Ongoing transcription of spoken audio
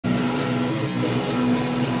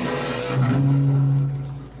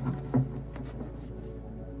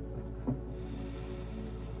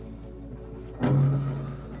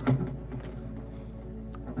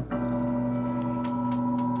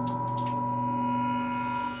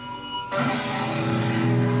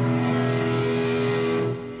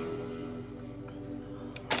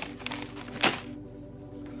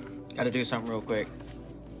Gotta do something real quick.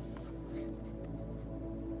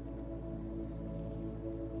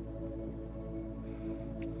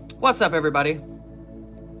 What's up, everybody?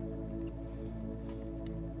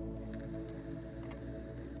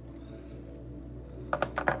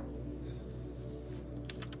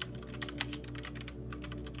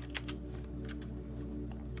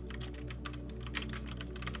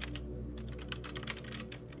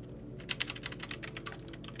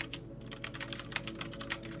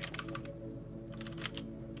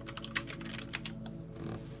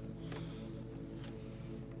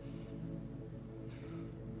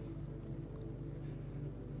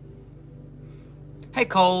 Hey,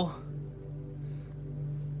 Cole.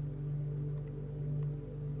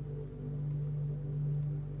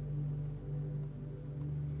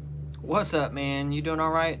 What's up, man? You doing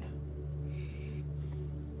all right?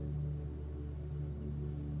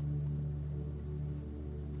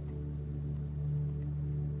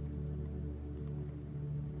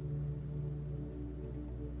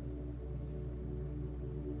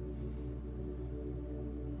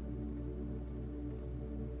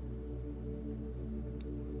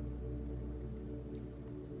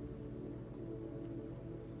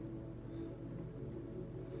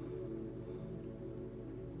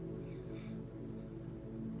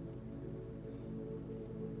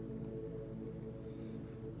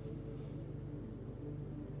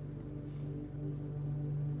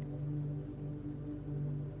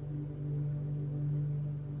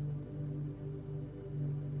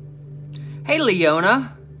 Hey,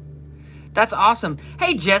 Leona. That's awesome.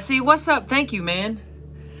 Hey, Jesse, what's up? Thank you, man.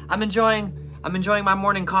 I'm enjoying my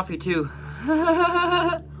morning coffee too.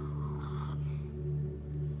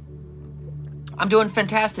 I'm doing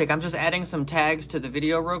fantastic. I'm just adding some tags to the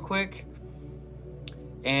video real quick,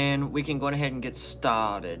 and we can go ahead and get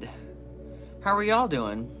started. How are y'all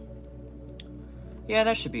doing? Yeah,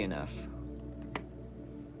 that should be enough.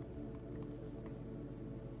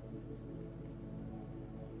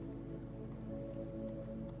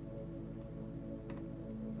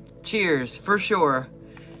 Cheers, for sure.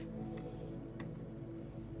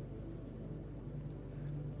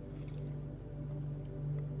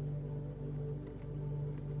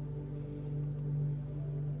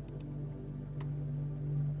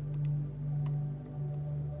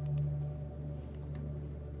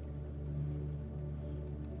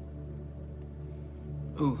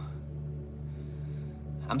 Ooh.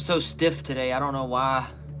 I'm so stiff today, I don't know why.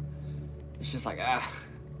 It's just like, ah.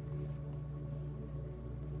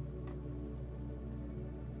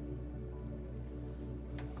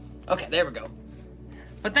 Okay, there we go.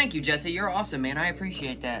 But thank you, Jesse. You're awesome, man. I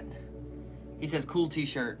appreciate that. He says, cool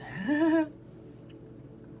t-shirt.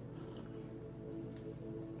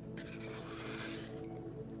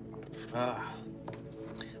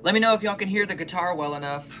 Let me know if y'all can hear the guitar well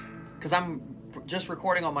enough, because I'm just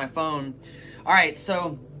recording on my phone. All right,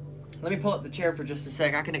 so let me pull up the chair for just a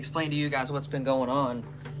sec. I can explain to you guys what's been going on.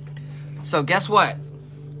 So guess what?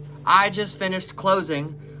 I just finished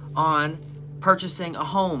closing on purchasing a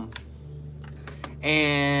home,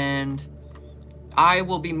 and I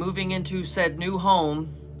will be moving into said new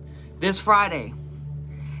home this Friday,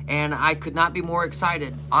 and I could not be more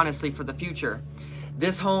excited, honestly, for the future.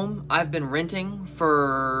 This home I've been renting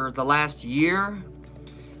for the last year,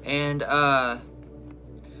 and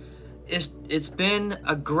it's been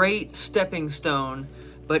a great stepping stone,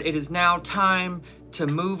 but it is now time to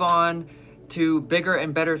move on to bigger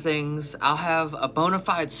and better things. I'll have a bona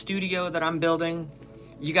fide studio that I'm building.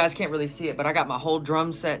 You guys can't really see it, but I got my whole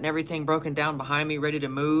drum set and everything broken down behind me, ready to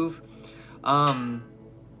move. I'm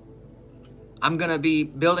gonna be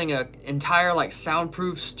building an entire like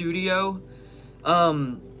soundproof studio.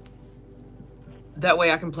 That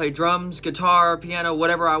way I can play drums, guitar, piano,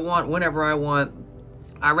 whatever I want, whenever I want.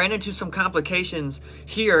 I ran into some complications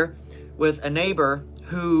here with a neighbor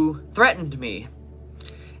who threatened me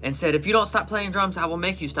and said, if you don't stop playing drums, I will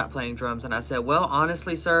make you stop playing drums. And I said, well,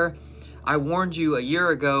 honestly, sir, I warned you a year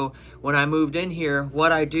ago when I moved in here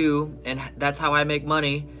what I do, and that's how I make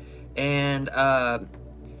money. And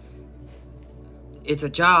it's a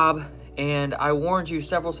job, and I warned you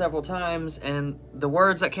several times, and the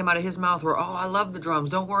words that came out of his mouth were, oh, I love the drums,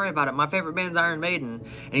 don't worry about it. My favorite band's Iron Maiden,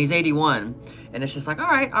 and he's 81. And it's just like, all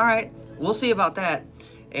right, we'll see about that.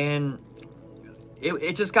 And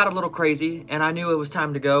it just got a little crazy, and I knew it was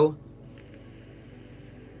time to go.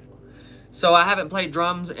 So I haven't played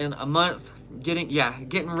drums in a month,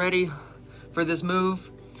 getting ready for this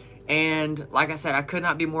move. And like I said, I could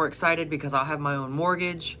not be more excited because I'll have my own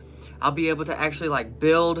mortgage. I'll be able to actually like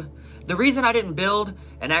build The reason I didn't build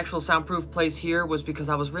an actual soundproof place here was because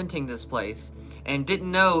I was renting this place and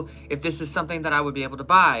didn't know if this is something that I would be able to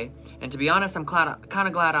buy. And to be honest, I'm kind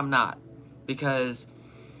of glad I'm not, because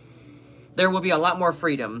there will be a lot more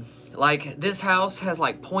freedom. Like, this house has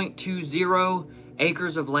like 0.20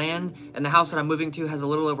 acres of land, and the house that I'm moving to has a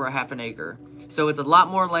little over a half an acre. So it's a lot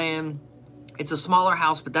more land. It's a smaller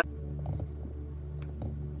house, but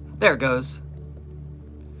there it goes.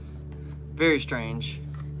 Very strange.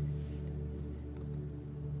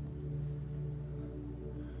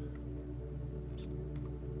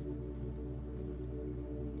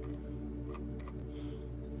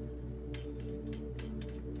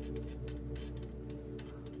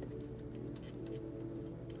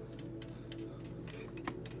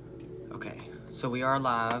 Okay, so we are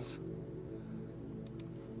live.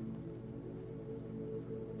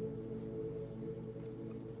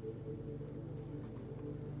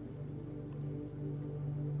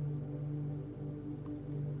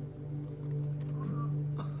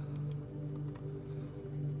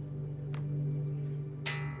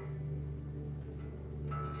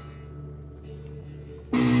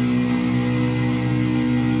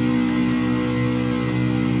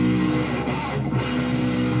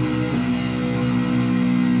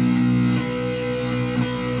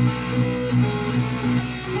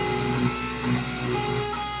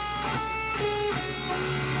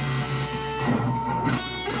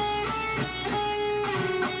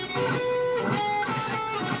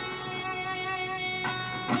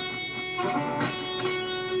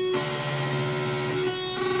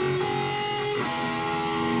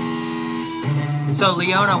 So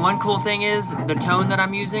Leona, one cool thing is the tone that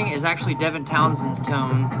I'm using is actually Devin Townsend's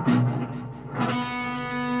tone.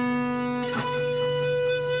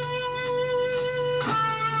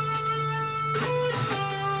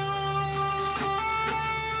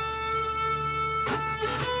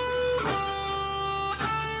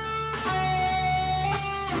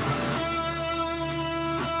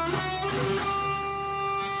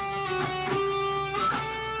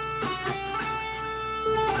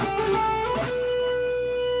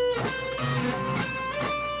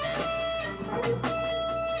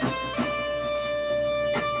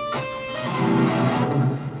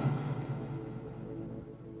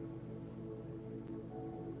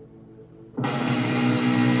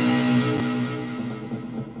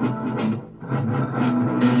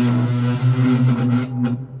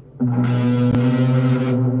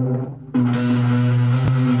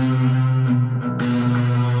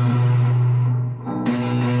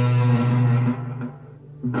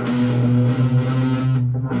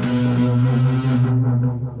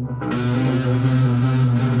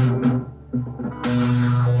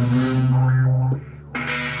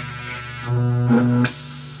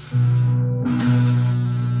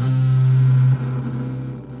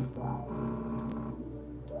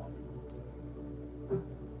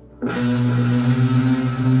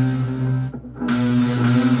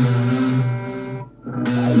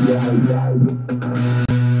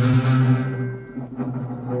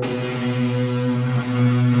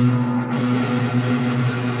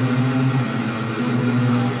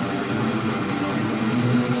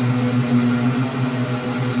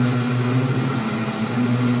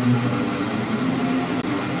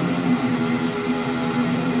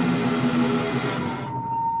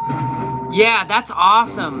 Yeah, that's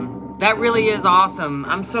awesome. That really is awesome.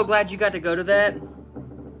 I'm so glad you got to go to that.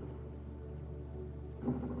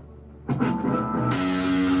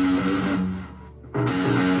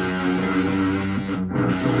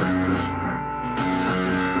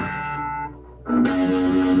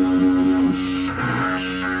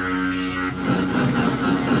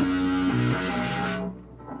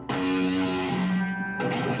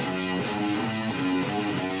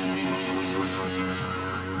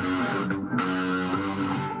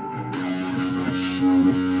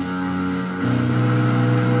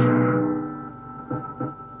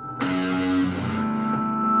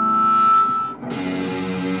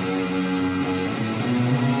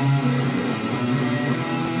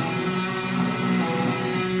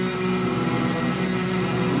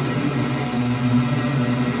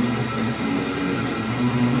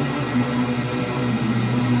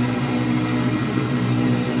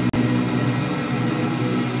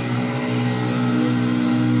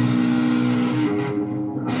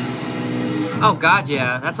 Oh God,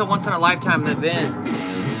 yeah, that's a once-in-a-lifetime event.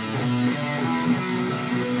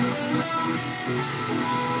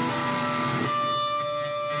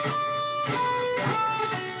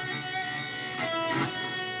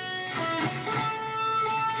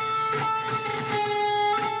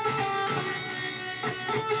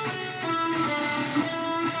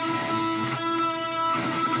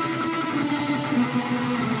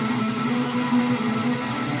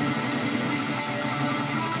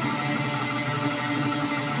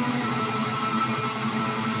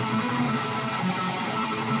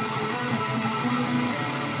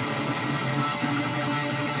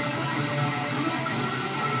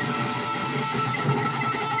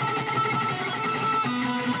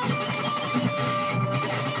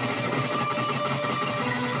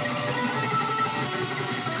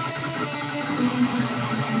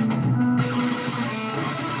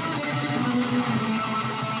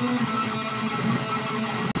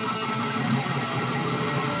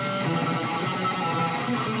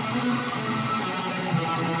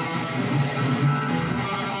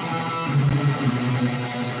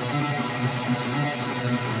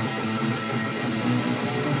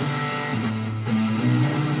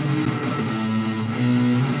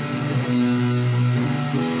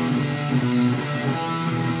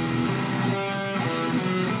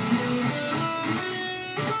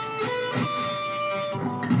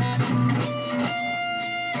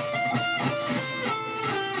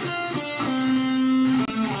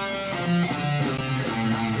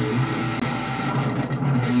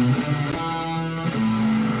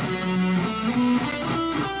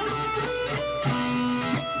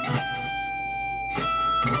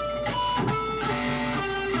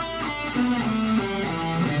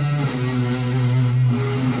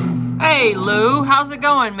 Hey, Lou, how's it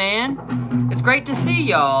going, man? It's great to see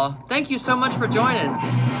y'all. Thank you so much for joining.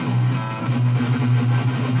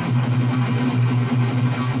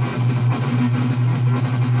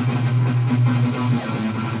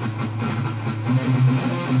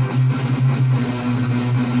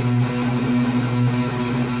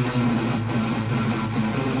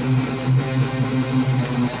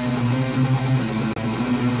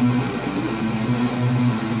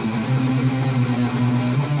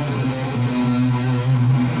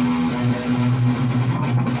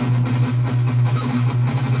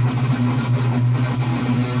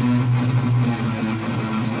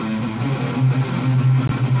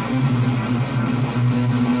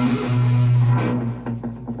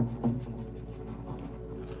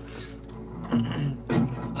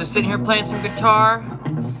 Just sitting here playing some guitar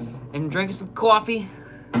and drinking some coffee.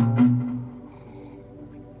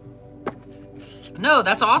 No,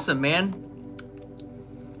 that's awesome, man.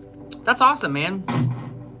 That's awesome, man.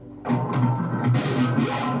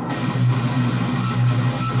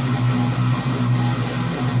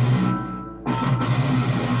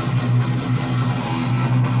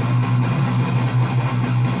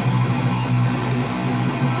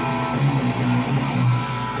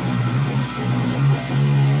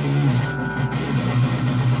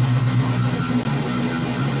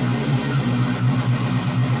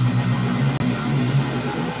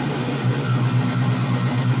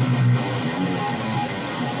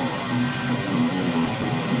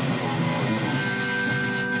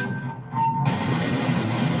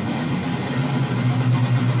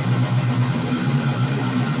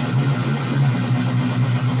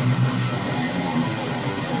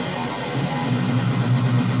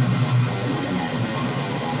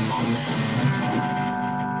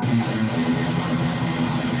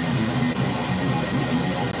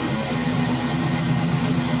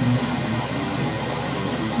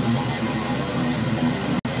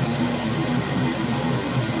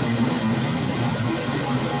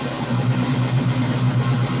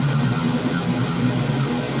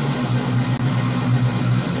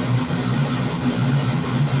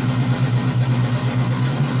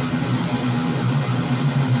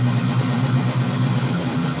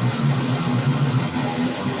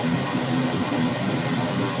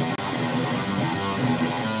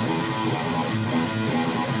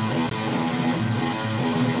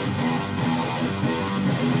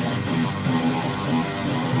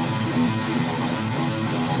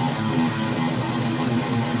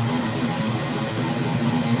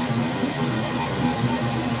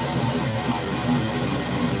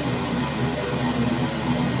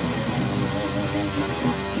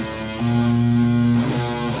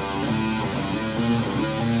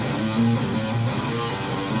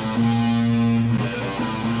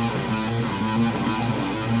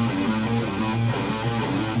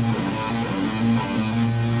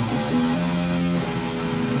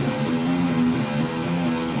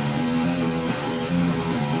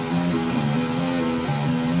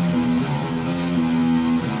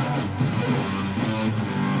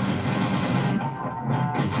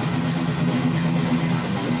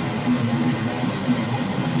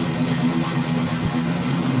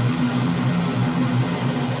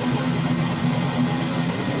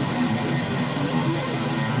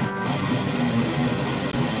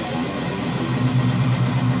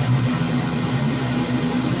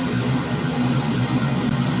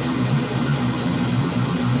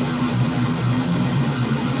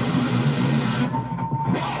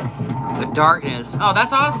 Darkness. Oh,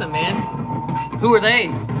 that's awesome, man. Who are they?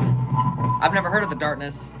 I've never heard of the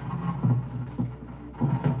Darkness.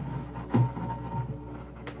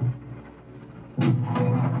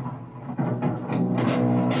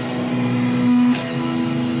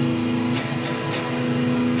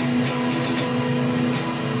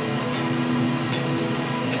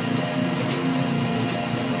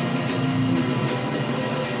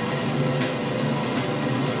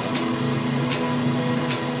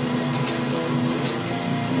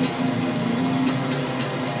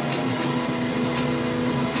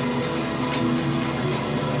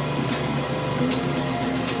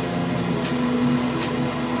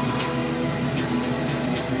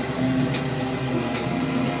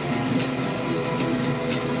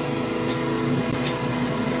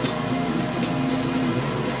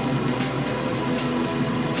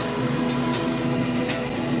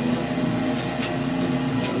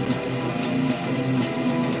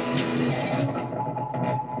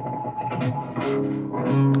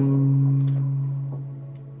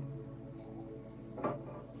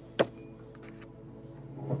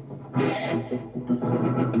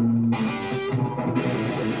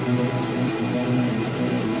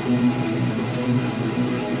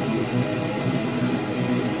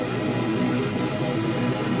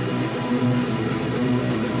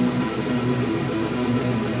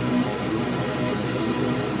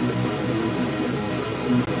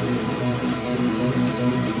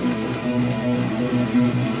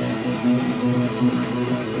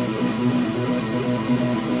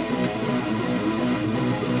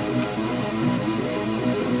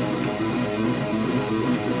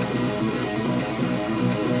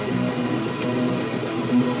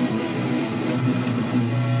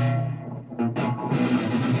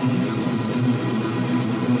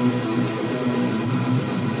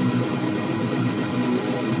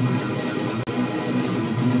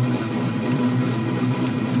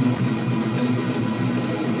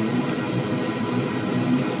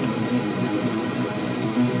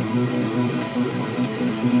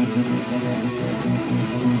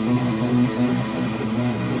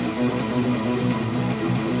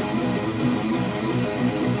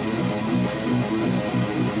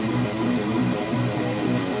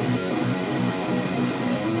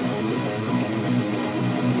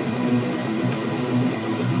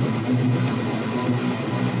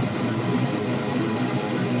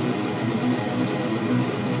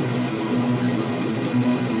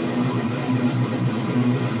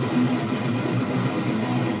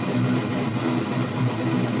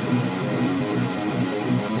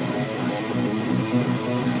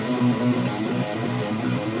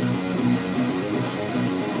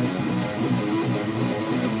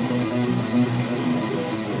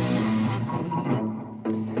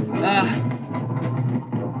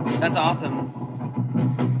 That's awesome.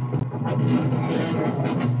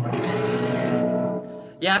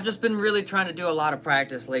 Yeah, I've just been really trying to do a lot of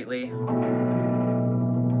practice lately.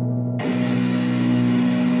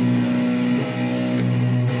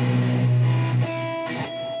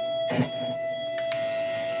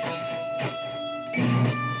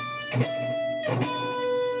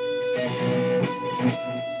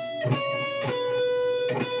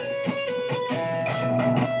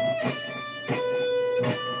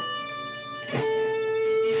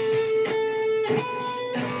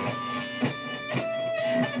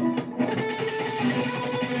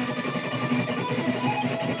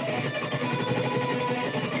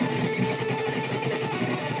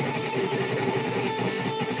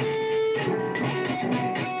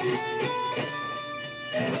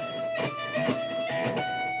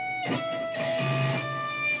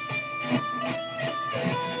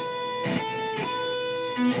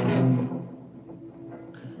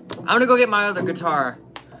 I'm gonna go get my other guitar.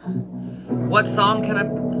 What song can I...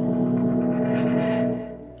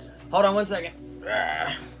 Hold on one second.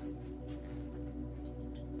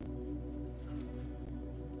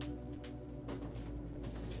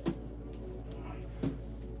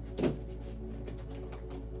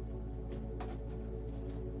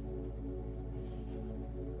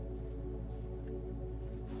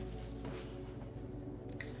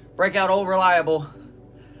 Breakout Old Reliable.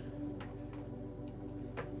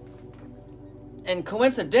 And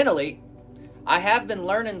coincidentally, I have been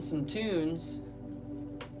learning some tunes.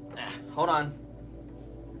 Hold on.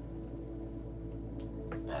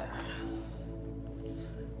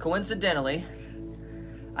 Coincidentally,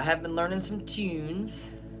 I have been learning some tunes.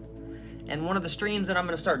 And one of the streams that I'm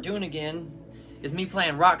going to start doing again is me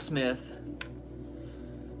playing Rocksmith.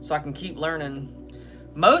 So I can keep learning.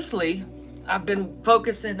 Mostly, I've been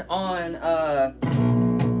focusing on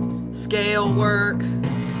scale work.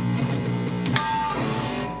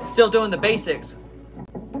 Still doing the basics.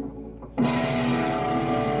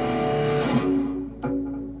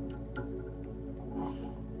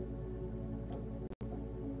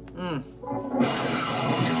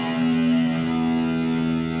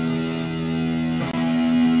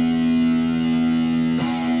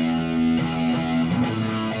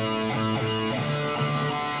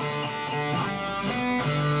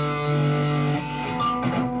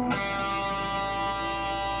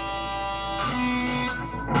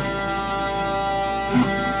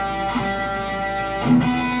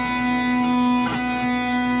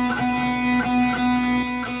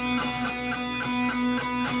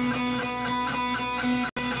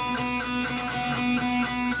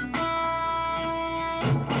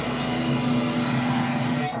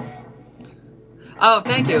 Oh,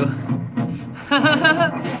 thank you.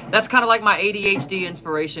 That's kind of like my ADHD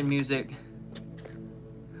inspiration music.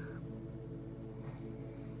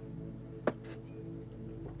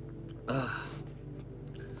 Ugh.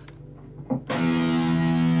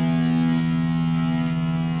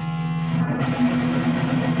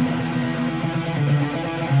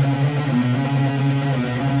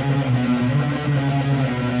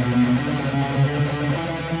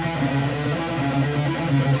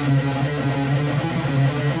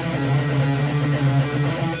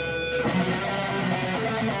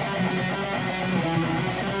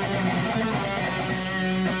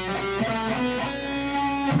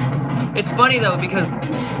 It's funny though because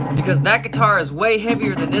that guitar is way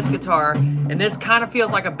heavier than this guitar, and this kind of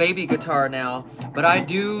feels like a baby guitar now. But I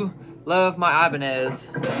do love my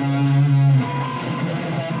Ibanez.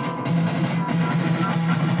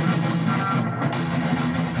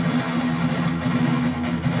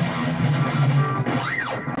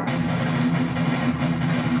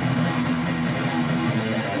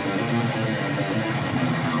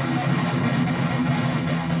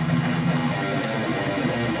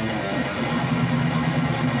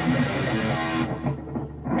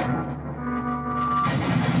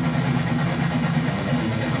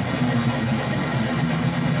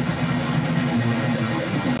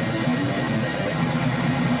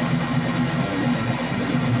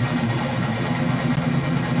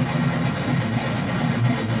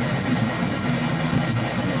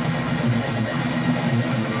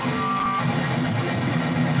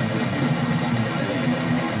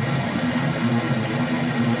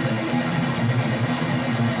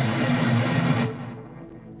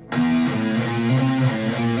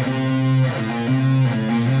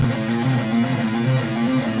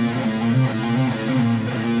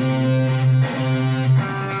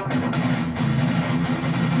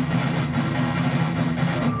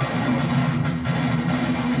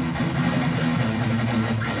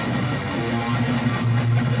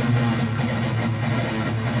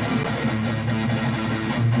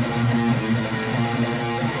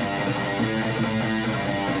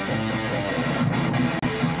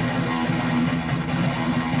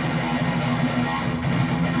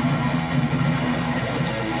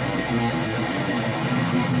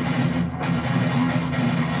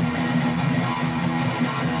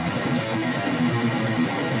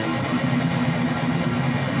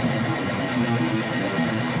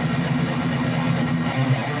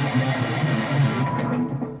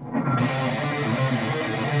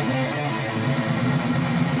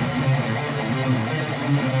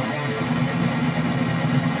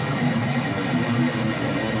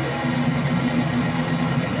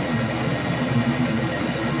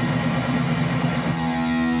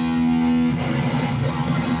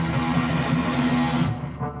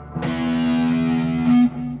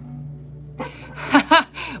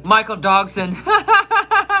 Michael Dogson.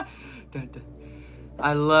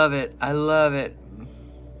 I love it. I love it.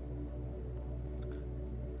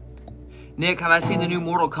 Nick, have I seen the new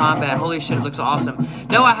Mortal Kombat? Holy shit, it looks awesome.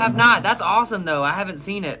 No, I have not. That's awesome, though. I haven't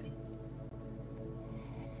seen it.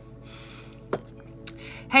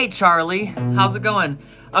 Hey, Charlie. How's it going?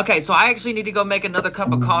 Okay, so I actually need to go make another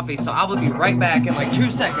cup of coffee, so I will be right back in like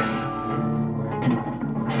 2 seconds.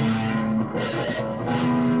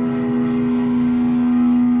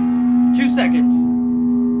 Seconds.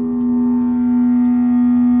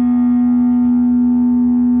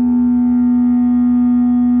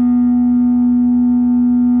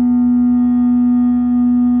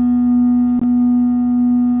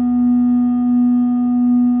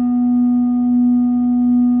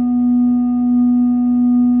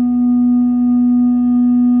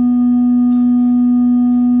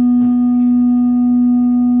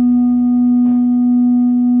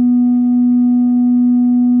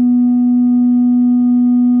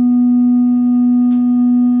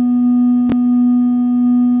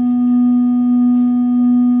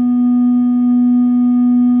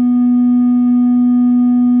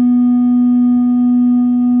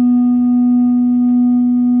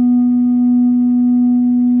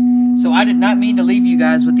 I did not mean to leave you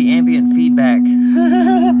guys with the ambient feedback.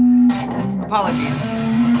 Apologies.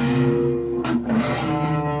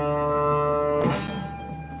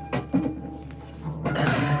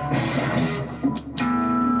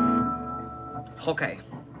 Okay.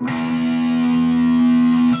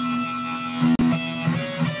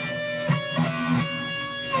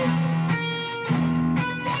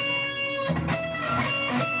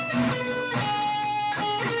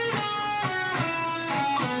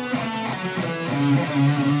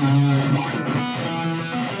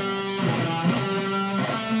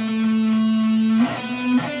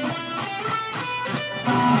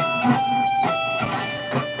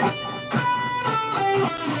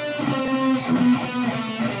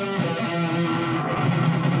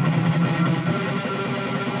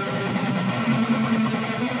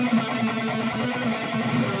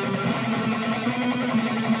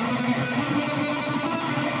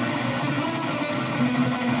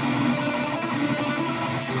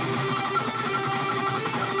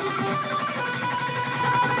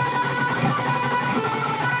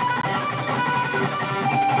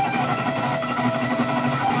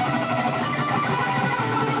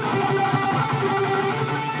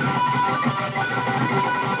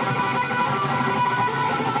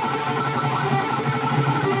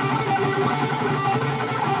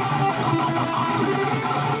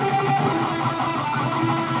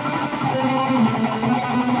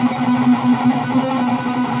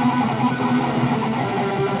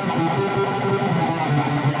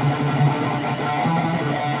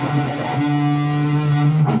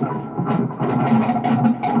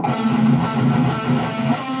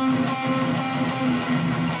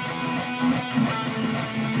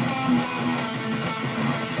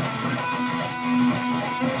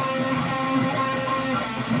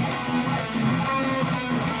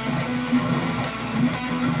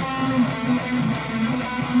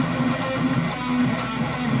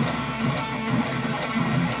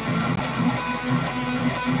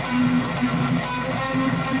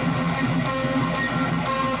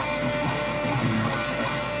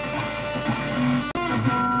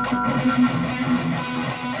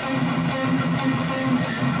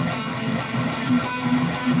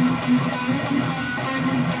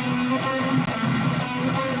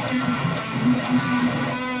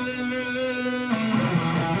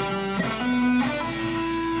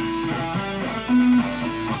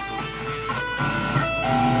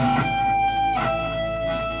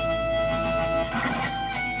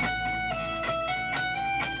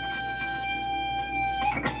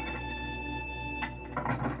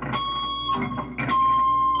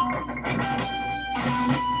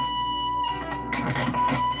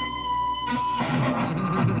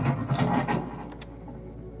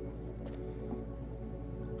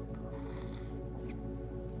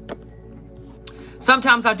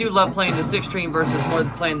 Sometimes I do love playing the 6 string versus more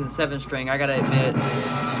than playing the 7 string. I gotta admit.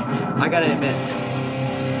 I gotta admit.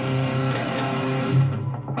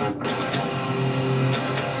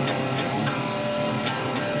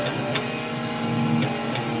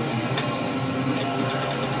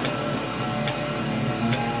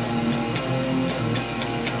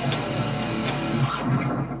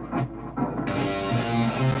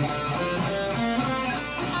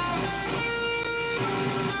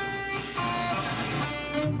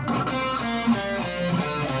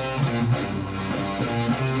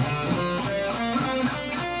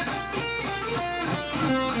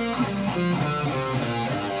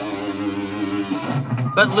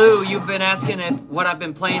 But Lou, you've been asking what I've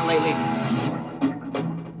been playing lately.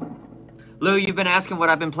 Lou, you've been asking what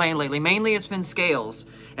I've been playing lately. Mainly it's been scales.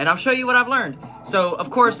 And I'll show you what I've learned. So,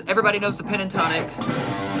 of course, everybody knows the pentatonic.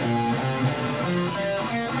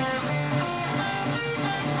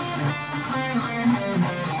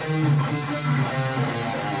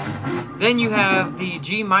 Then you have the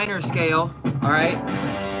G minor scale, all right?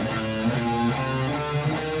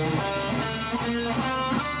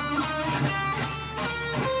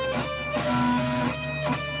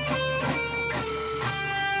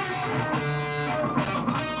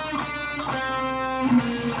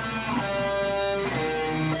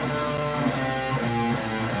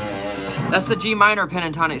 That's the G minor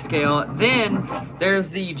pentatonic scale. Then there's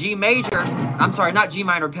the G major. I'm sorry, not G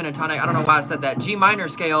minor pentatonic. I don't know why I said that. G minor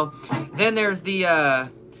scale. Then there's the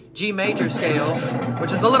G major scale,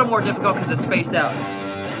 which is a little more difficult because it's spaced out.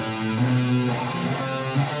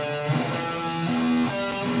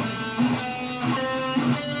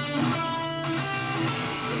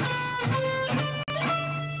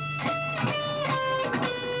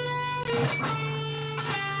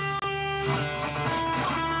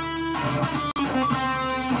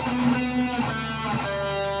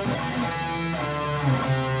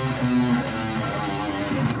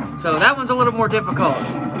 So that one's a little more difficult.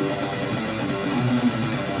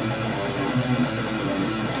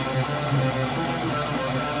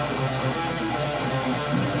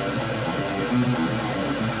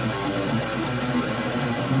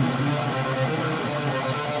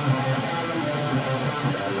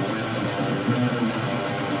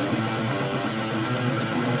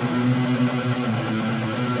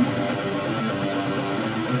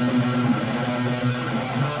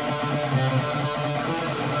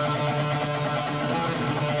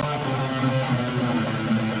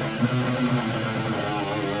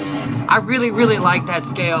 I really, really like that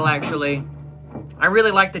scale, actually. I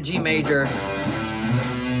really like the G major.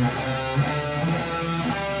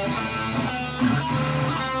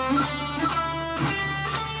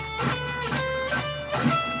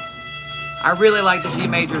 I really like the G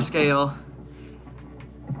major scale.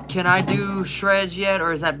 Can I do shreds yet,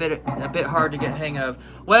 or is that a bit hard to get hang of?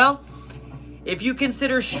 Well, if you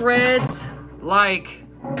consider shreds like...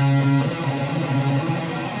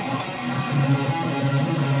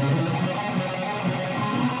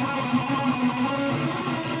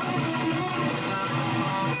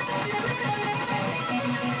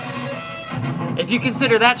 If you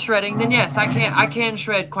consider that shredding, then yes, I can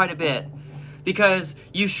shred quite a bit, because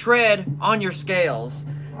you shred on your scales.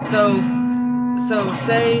 So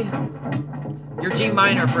say your G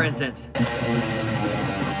minor, for instance.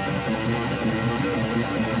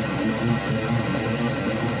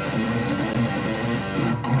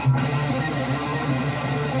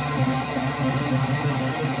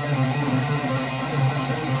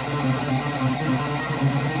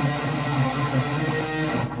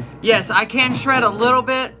 Yes, I can shred a little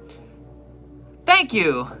bit. Thank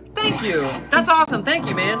you. Thank you. That's awesome. Thank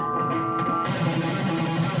you, man.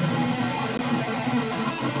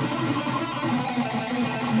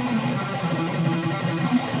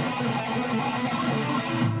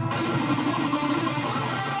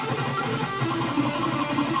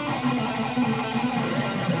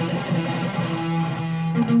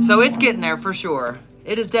 So it's getting there for sure.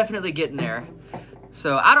 It is definitely getting there.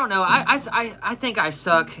 So I don't know. I think I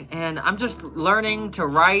suck, and I'm just learning to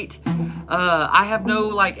write. I have no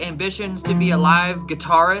like ambitions to be a live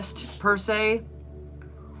guitarist per se.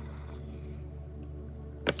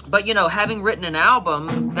 But you know, having written an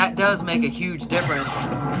album, that does make a huge difference.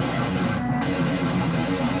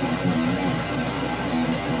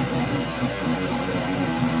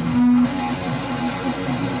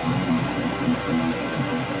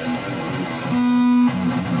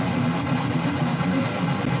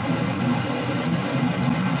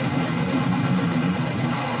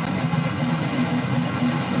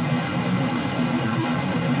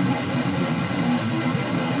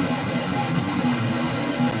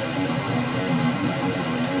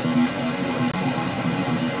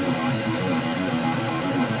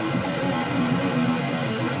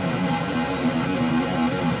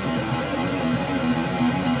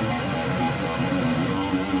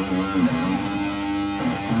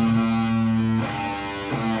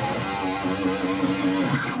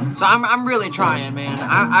 So I'm really trying, man.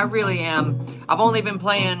 I really am. I've only been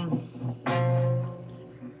playing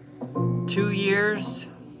 2 years,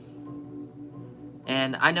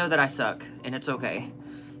 and I know that I suck, and it's okay.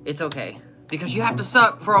 It's okay. Because you have to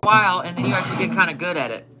suck for a while, and then you actually get kind of good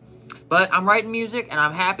at it. But I'm writing music, and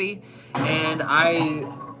I'm happy, and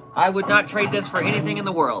I would not trade this for anything in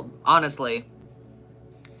the world, honestly.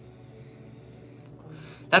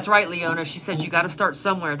 That's right, Leona. She said you got to start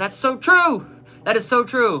somewhere. That's so true. That is so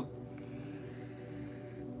true.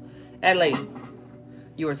 Adelaide,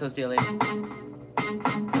 you are so silly.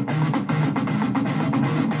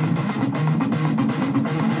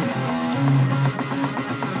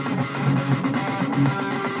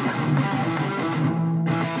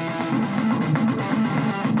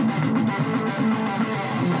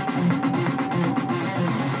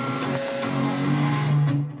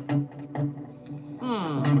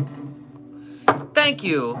 Thank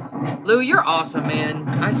you. Lou, you're awesome, man.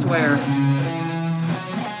 I swear.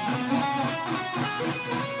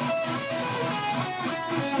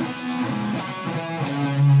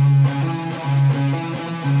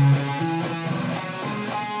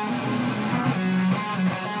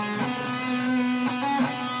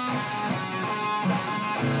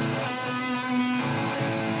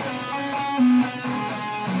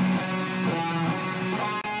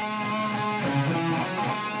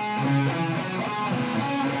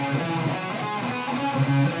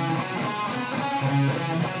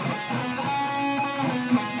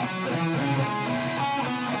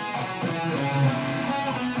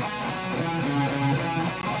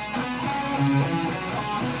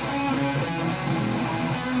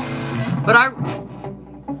 But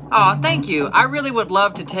oh, thank you. I really would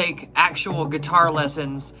love to take actual guitar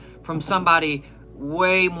lessons from somebody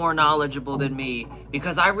way more knowledgeable than me,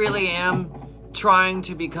 because I really am trying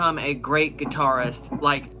to become a great guitarist.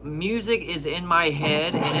 Like, music is in my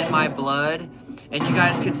head and in my blood, and you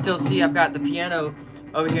guys can still see I've got the piano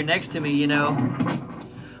over here next to me, you know.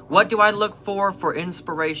 What do I look for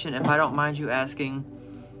inspiration, if I don't mind you asking?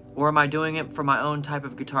 Or am I doing it for my own type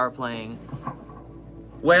of guitar playing?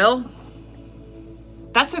 Well,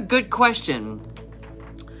 that's a good question.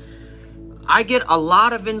 I get a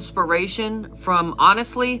lot of inspiration from,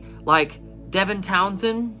 honestly, like, Devin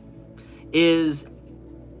Townsend is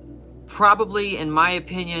probably, in my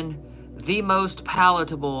opinion, the most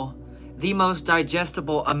palatable, the most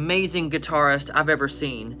digestible, amazing guitarist I've ever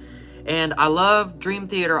seen. And I love Dream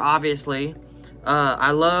Theater, obviously.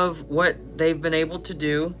 I love what they've been able to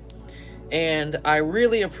do. And I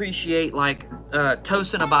really appreciate, like,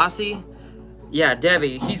 Tosin Abasi. Yeah,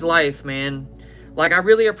 Devi, he's life, man. Like, I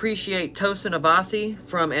really appreciate Tosin Abasi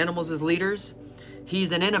from Animals as Leaders.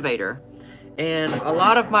 He's an innovator. And a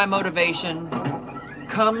lot of my motivation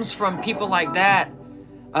comes from people like that.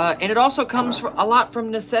 And it also comes a lot from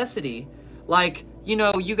necessity. Like, you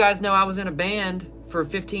know, you guys know I was in a band for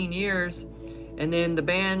 15 years. And then the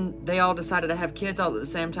band, they all decided to have kids all at the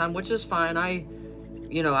same time, which is fine. I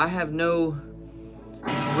have no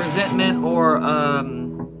resentment or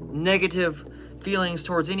negative feelings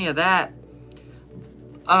towards any of that.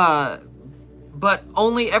 But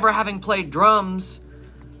only ever having played drums,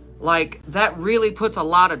 like, that really puts a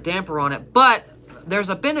lot of damper on it. But there's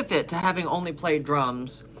a benefit to having only played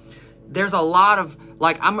drums. There's a lot of,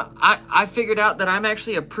 like, I figured out that I'm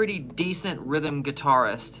actually a pretty decent rhythm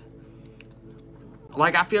guitarist.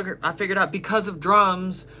 Like, I figured out because of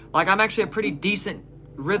drums, like, I'm actually a pretty decent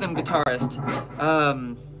rhythm guitarist.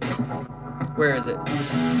 Where is it?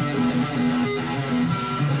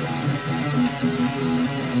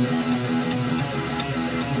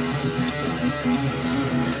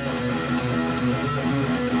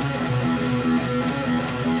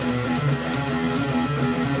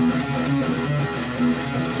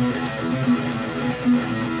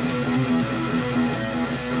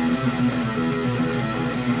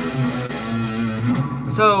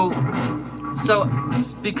 So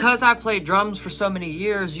because I played drums for so many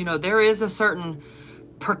years, you know, there is a certain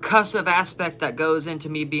percussive aspect that goes into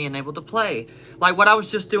me being able to play. Like what I was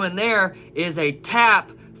just doing there is a tap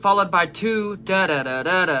followed by two da da da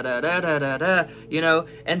da da da da da da da, you know,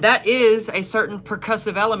 and that is a certain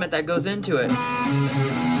percussive element that goes into it.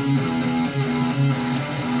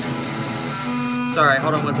 Sorry,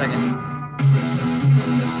 hold on one second.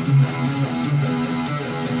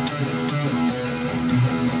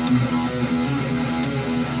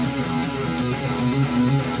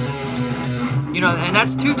 You know, and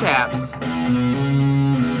that's two taps.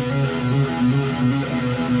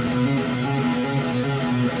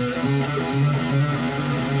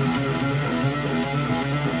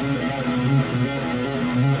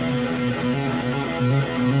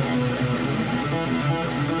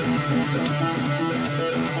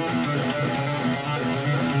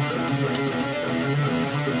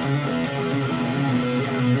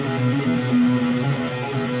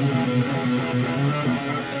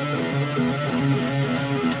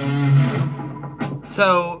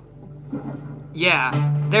 So,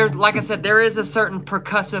 yeah, there's, like I said, there is a certain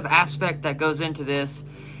percussive aspect that goes into this,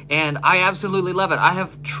 and I absolutely love it. I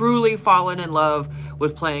have truly fallen in love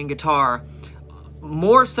with playing guitar,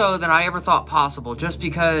 more so than I ever thought possible, just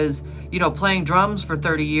because, you know, playing drums for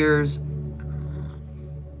 30 years,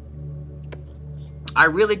 I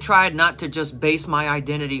really tried not to just base my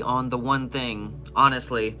identity on the one thing,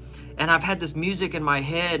 honestly. And I've had this music in my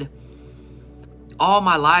head all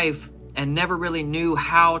my life, and never really knew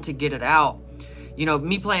how to get it out. You know,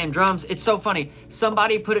 me playing drums, it's so funny.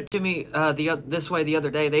 Somebody put it to me this way the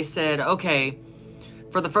other day. They said, okay,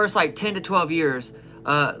 for the first like 10 to 12 years,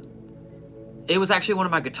 it was actually one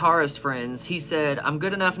of my guitarist friends. He said, I'm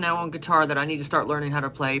good enough now on guitar that I need to start learning how to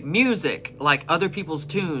play music, like other people's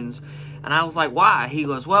tunes. And I was like, why? He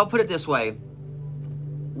goes, well, put it this way.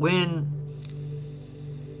 When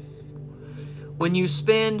you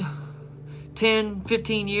spend 10,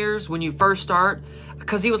 15 years when you first start,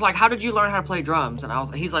 because he was like, how did you learn how to play drums?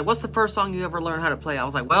 And he's like, what's the first song you ever learned how to play? I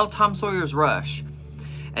was like, well, Tom Sawyer's Rush.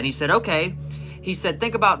 And he said, okay. He said,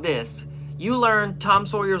 think about this. You learned Tom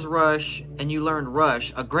Sawyer's Rush and you learned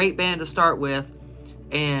Rush, a great band to start with,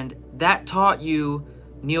 and that taught you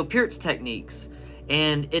Neil Peart's techniques,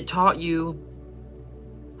 and it taught you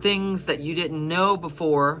things that you didn't know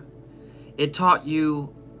before. It taught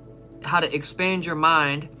you how to expand your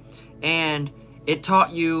mind, and it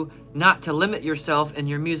taught you not to limit yourself in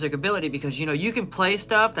your music ability, because, you know, you can play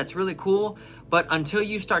stuff that's really cool, but until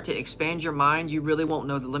you start to expand your mind, you really won't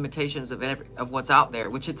know the limitations of what's out there,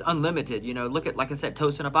 which it's unlimited. You know, look at, like I said,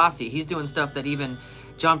 Tosin Abasi. He's doing stuff that even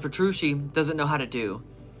John Petrucci doesn't know how to do.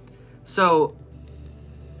 So,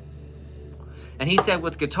 and he said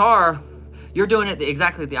with guitar, you're doing it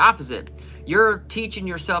exactly the opposite. You're teaching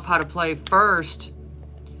yourself how to play first,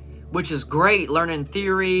 which is great, learning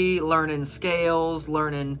theory, learning scales,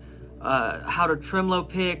 learning how to tremolo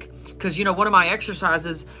pick. Because, you know, one of my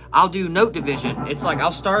exercises, I'll do note division. It's like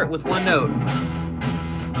I'll start with one note.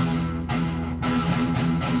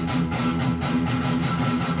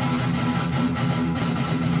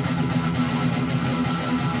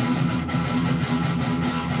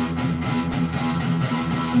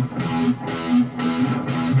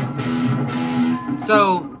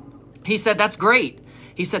 So he said, that's great.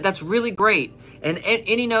 He said, that's really great. And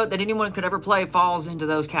any note that anyone could ever play falls into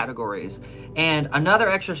those categories. And another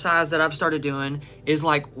exercise that I've started doing is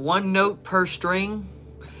like one note per string.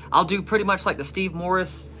 I'll do pretty much like the Steve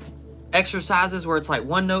Morris exercises where it's like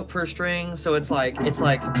one note per string. So it's like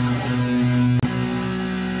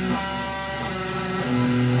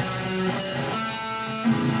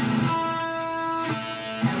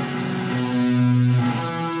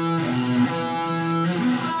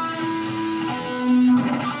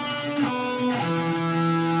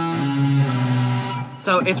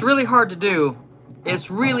so it's really hard to do. It's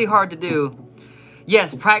really hard to do.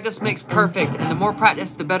 Yes, practice makes perfect, and the more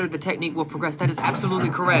practice, the better the technique will progress. That is absolutely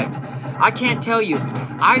correct. I can't tell you.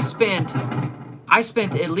 I spent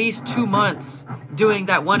at least 2 months doing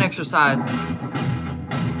that one exercise.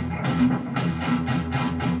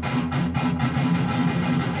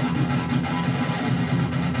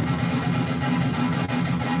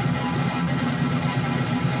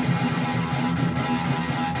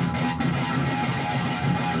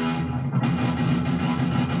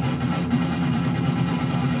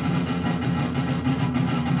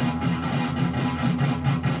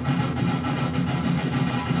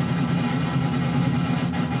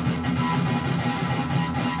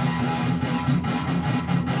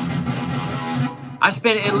 I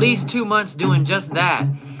spent at least 2 months doing just that.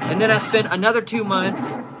 And then I spent another 2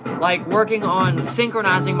 months like working on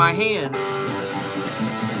synchronizing my hands.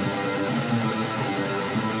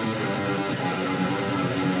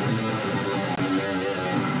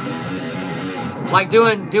 like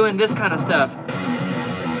doing this kind of stuff.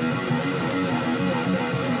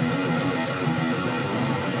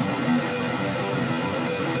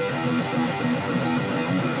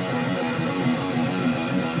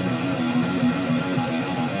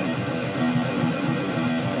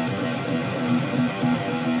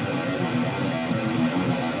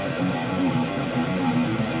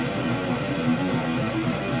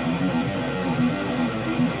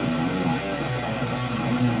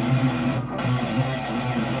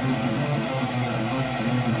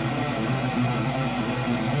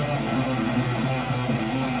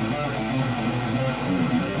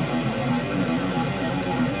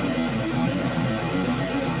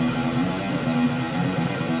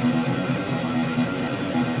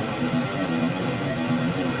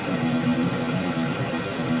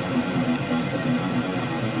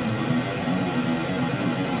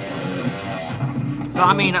 So,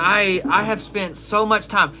 I mean, I have spent so much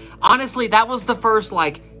time. Honestly, that was the first,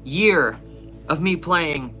 like, year of me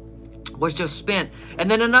playing was just spent. And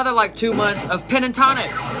then another, like, 2 months of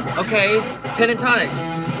pentatonics, okay? Pentatonics.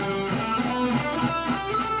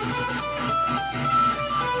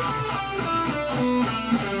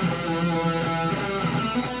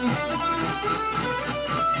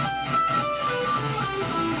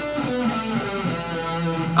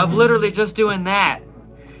 Of literally just doing that.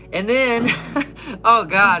 And then, oh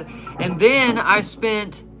God, and then I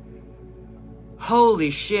spent,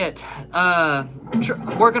 holy shit,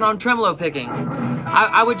 working on tremolo picking.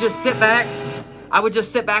 I would just sit back,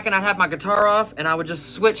 and I'd have my guitar off, and I would just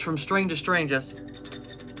switch from string to string, just.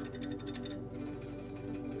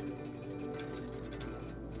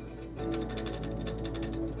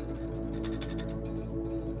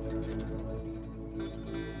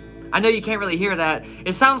 I know you can't really hear that.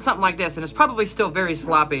 It sounds something like this, and it's probably still very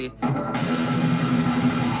sloppy.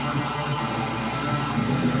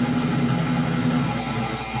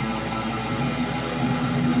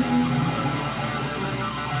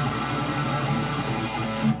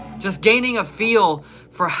 Just gaining a feel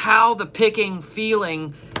for how the picking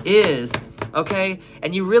feeling is, okay?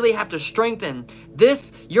 And you really have to strengthen.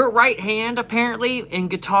 This, your right hand, apparently, in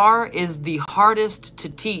guitar is the hardest to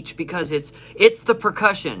teach because it's the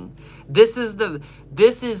percussion. This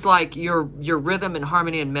is like your rhythm and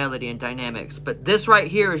harmony and melody and dynamics. But this right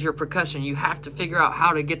here is your percussion. You have to figure out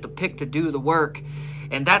how to get the pick to do the work.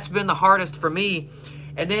 And that's been the hardest for me.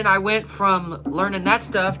 And then I went from learning that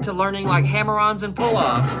stuff to learning like hammer-ons and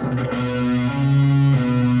pull-offs.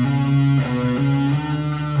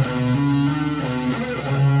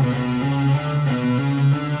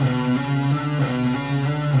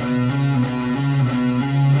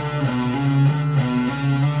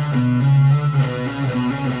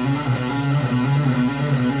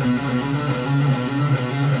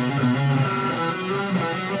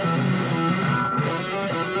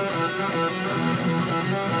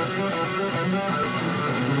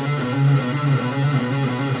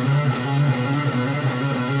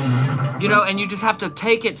 You know, and you just have to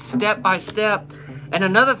take it step by step. And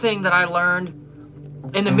another thing that I learned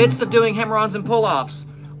in the midst of doing hammer-ons and pull-offs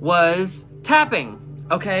was tapping,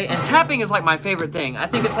 okay? And tapping is like my favorite thing. I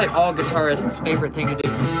think it's like all guitarists' favorite thing to do.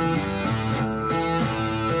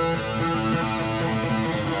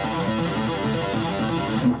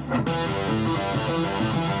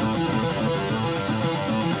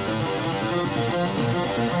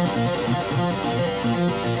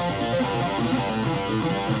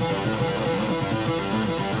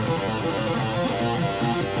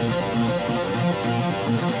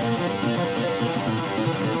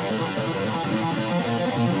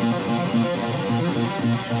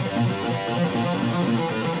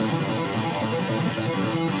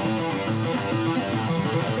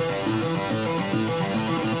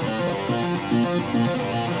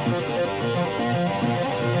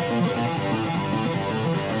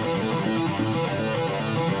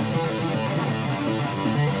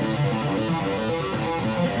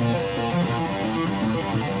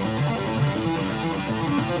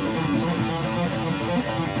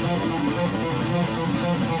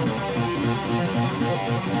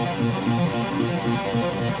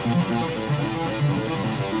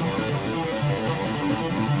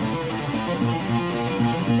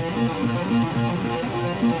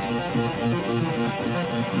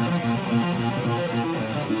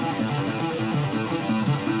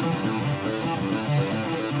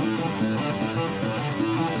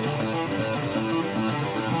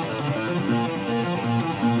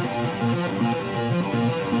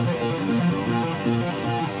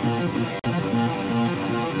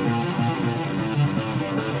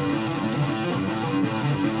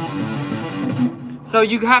 So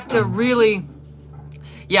you have to really,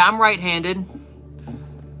 yeah, I'm right-handed,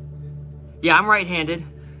 Yeah, I'm right-handed.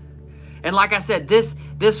 And like I said, this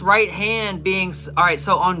right hand being... All right,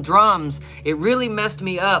 so on drums, it really messed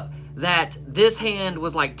me up that this hand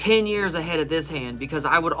was like 10 years ahead of this hand because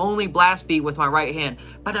I would only blast beat with my right hand.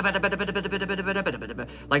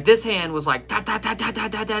 Like this hand was like da da da da da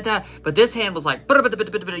da da da, but this hand was like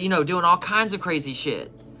you know, doing all kinds of crazy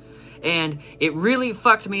shit. And it really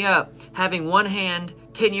fucked me up having one hand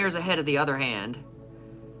 10 years ahead of the other hand.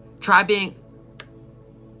 Try being...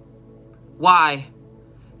 Why?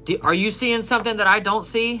 Are you seeing something that I don't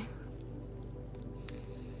see?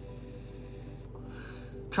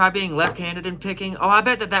 Try being left-handed and picking. Oh, I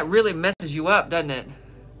bet that really messes you up, doesn't it?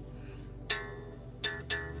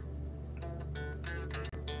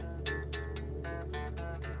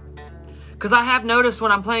 Because I have noticed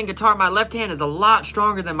when I'm playing guitar, my left hand is a lot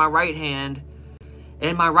stronger than my right hand.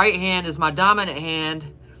 And my right hand is my dominant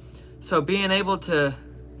hand. So being able to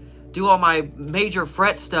do all my major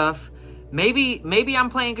fret stuff, maybe I'm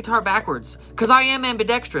playing guitar backwards. Because I am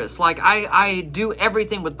ambidextrous. Like, I do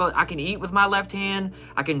everything with both. I can eat with my left hand.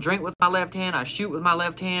 I can drink with my left hand. I shoot with my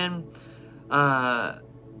left hand. I'm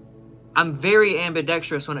very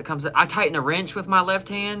ambidextrous when it comes to... I tighten a wrench with my left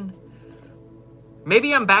hand.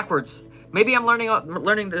 Maybe I'm backwards. Maybe I'm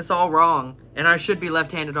learning this all wrong, and I should be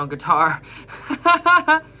left-handed on guitar.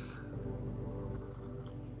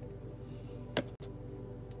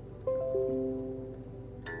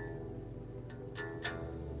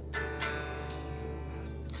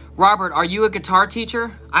 Robert, are you a guitar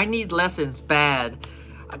teacher? I need lessons bad.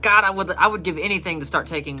 God, I would give anything to start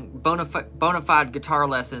taking bona fide guitar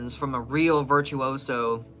lessons from a real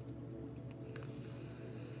virtuoso.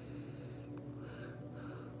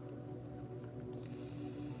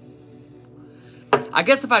 I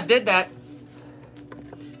guess if I did that,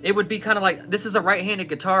 it would be kind of like, this is a right-handed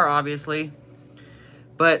guitar, obviously.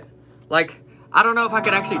 But, like, I don't know if I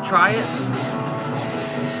could actually try it.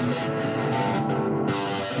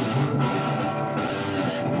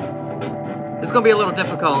 It's going to be a little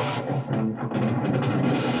difficult.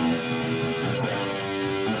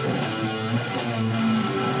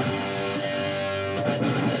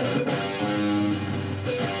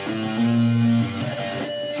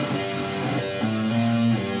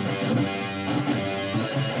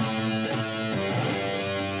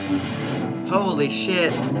 Holy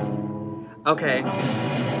shit. Okay.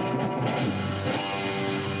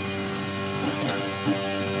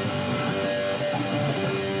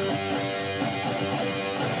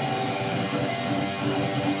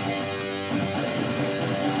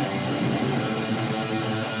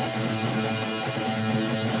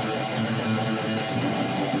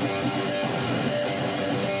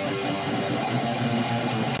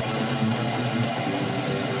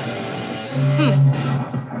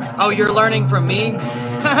 Oh, you're learning from me?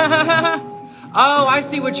 Oh, I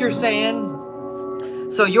see what you're saying.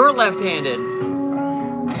 So you're left-handed.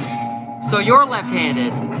 So you're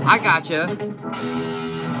left-handed. I gotcha.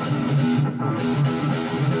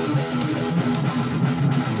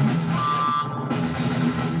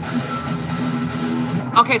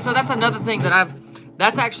 Okay, so that's another thing that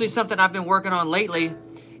that's actually something I've been working on lately,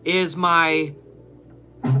 is my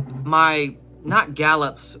not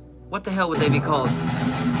gallops. What the hell would they be called?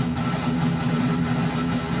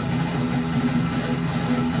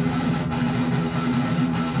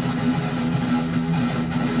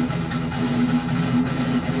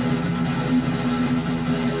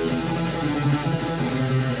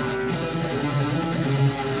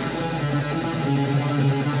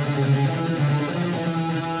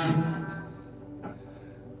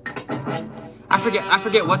 I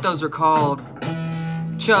forget what those are called.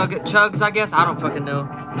 Chugs, I guess? I don't fucking know.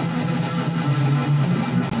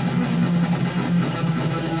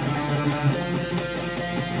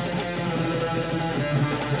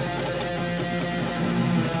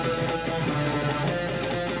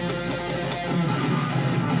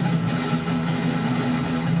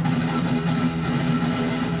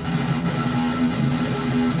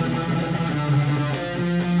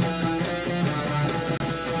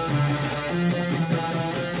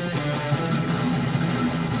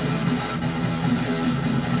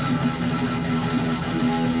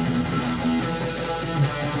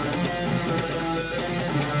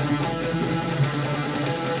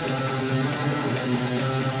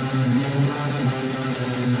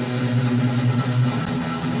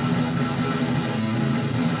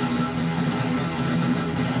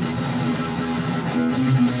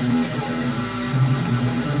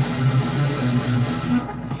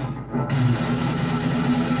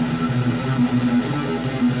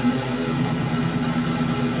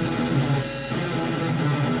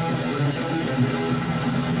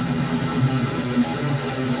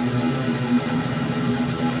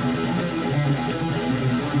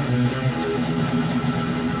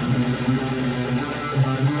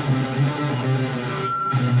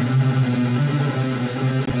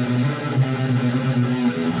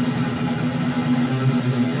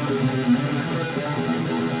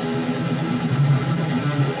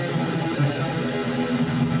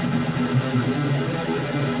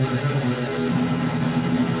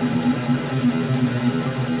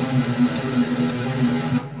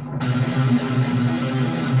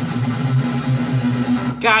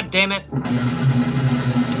 God damn it.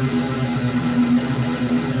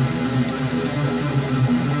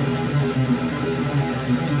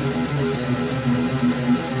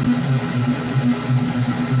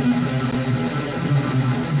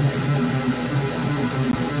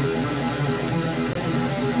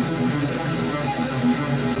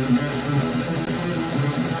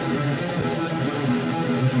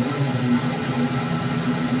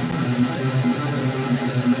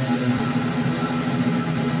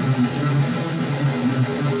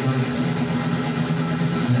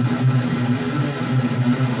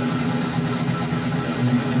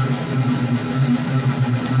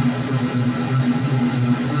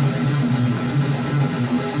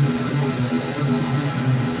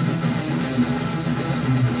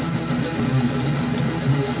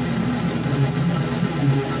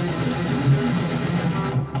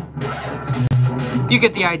 You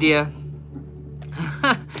get the idea.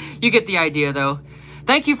 You get the idea, though.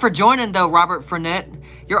 Thank you for joining, though, Robert Fournette.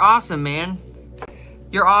 You're awesome, man.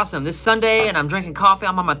 You're awesome. This Sunday, and I'm drinking coffee.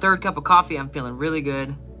 I'm on my 3rd cup of coffee. I'm feeling really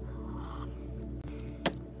good.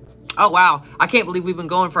 Oh, wow. I can't believe we've been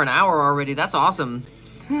going for an hour already. That's awesome.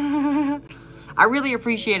 I really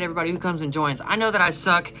appreciate everybody who comes and joins. I know that I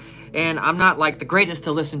suck, and I'm not, like, the greatest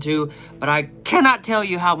to listen to, but I cannot tell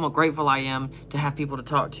you how grateful I am to have people to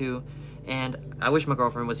talk to. And I wish my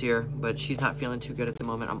girlfriend was here, but she's not feeling too good at the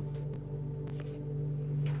moment.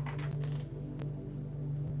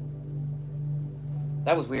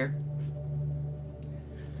 That was weird.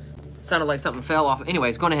 Sounded like something fell off.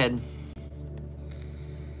 Anyways, going ahead.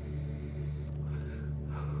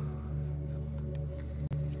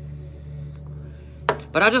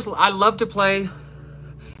 But I love to play,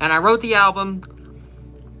 and I wrote the album,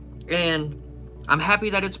 and I'm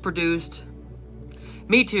happy that it's produced.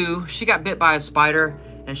 Me too. She got bit by a spider,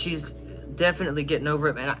 and she's definitely getting over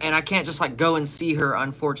it. And I can't just, like, go and see her,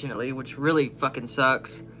 unfortunately, which really fucking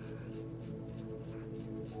sucks.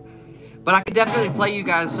 But I could definitely play you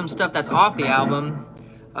guys some stuff that's off the album.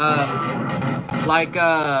 Like,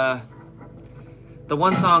 the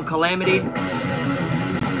one song, Calamity.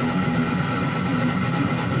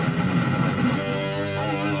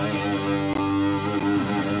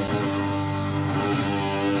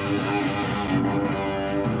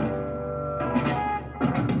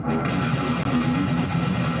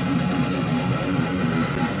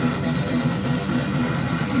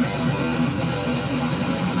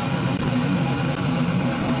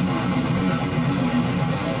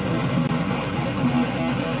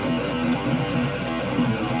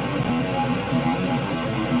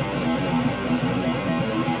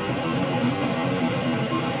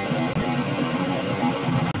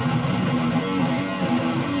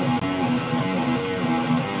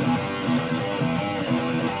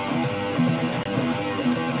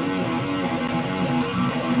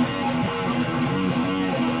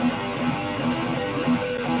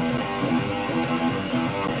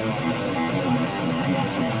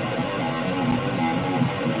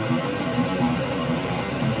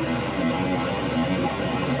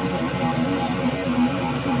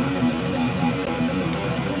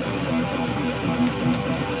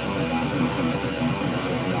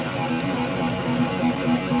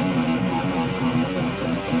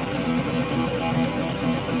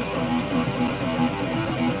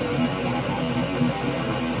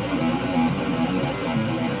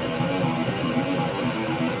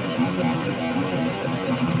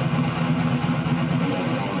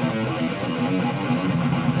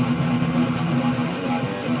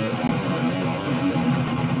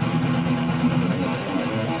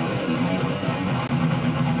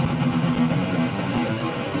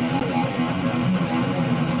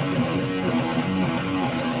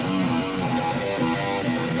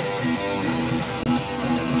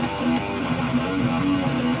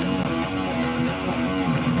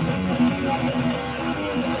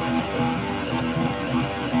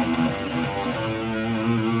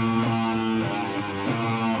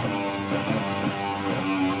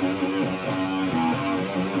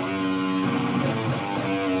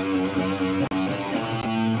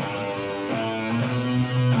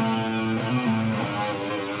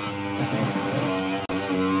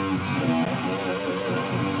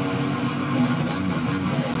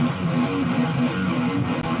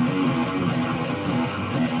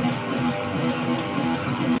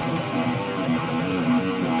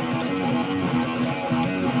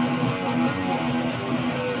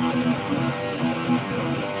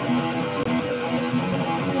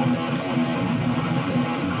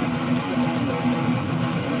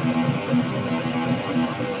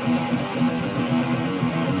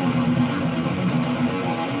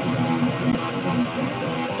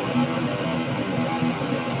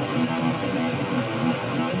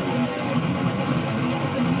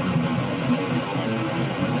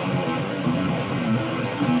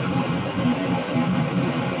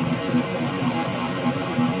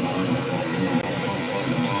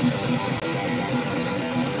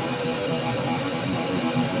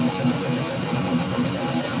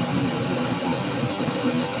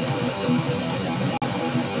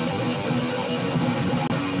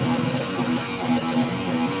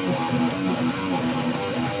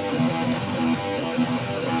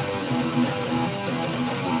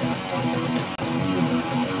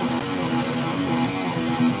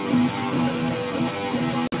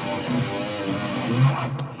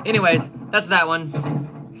 Anyways, that's that one.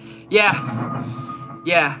 Yeah.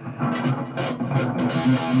 Yeah.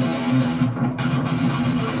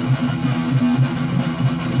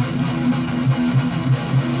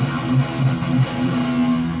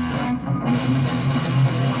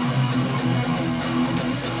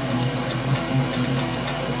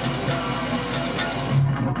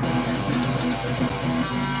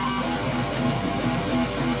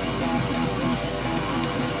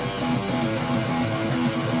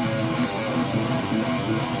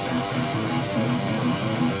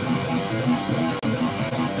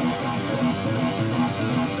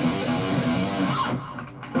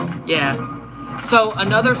 Yeah. So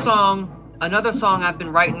another song I've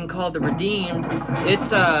been writing called The Redeemed.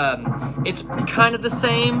 It's kind of the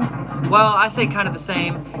same. Well, I say kind of the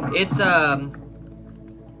same. It's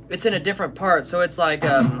in a different part. So it's like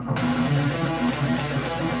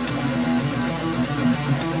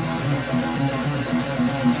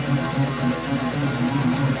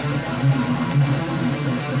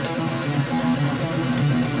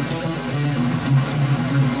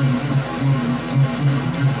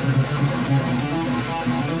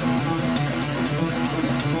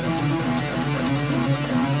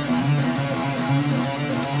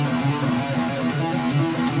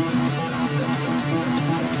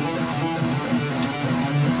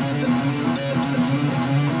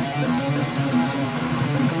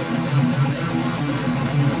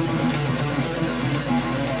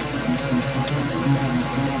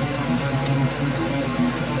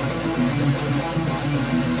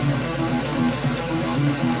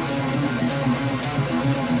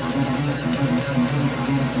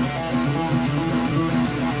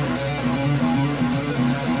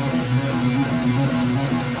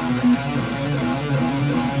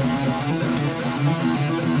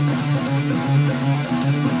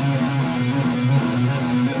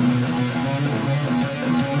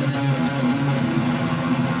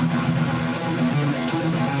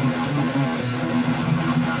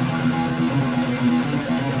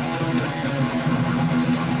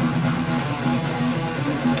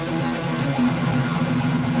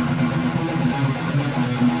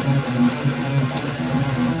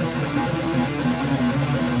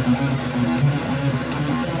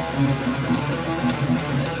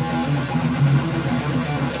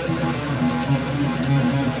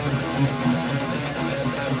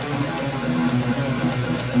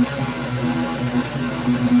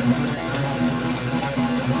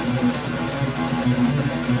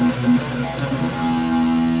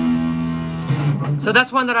so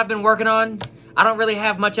that's one that I've been working on. I don't really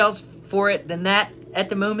have much else for it than that at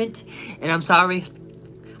the moment, and I'm sorry.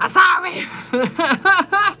 I'm sorry.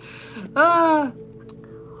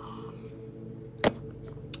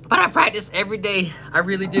 But I practice every day. I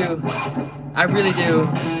really do. I really do.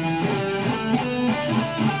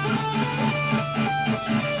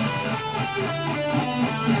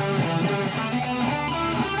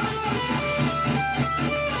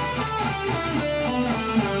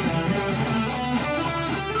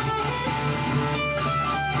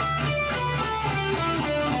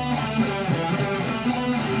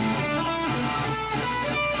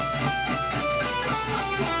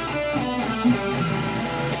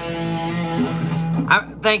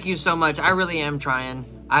 Thank you so much. I really am trying.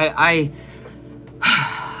 I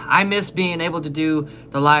miss being able to do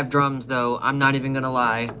the live drums, though. I'm not even gonna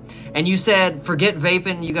lie. And you said, forget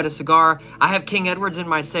vaping, you got a cigar. I have King Edward's in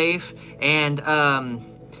my safe, and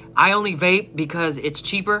I only vape because it's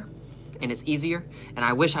cheaper and it's easier, and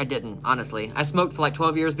I wish I didn't, honestly. I smoked for like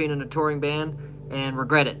 12 years being in a touring band, and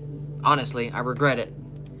regret it. Honestly, I regret it.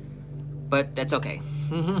 But that's okay.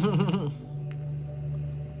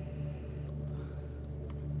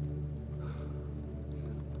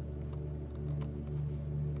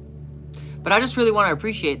 But I just really want to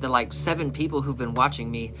appreciate the like 7 people who've been watching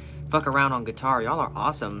me fuck around on guitar. Y'all are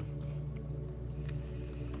awesome.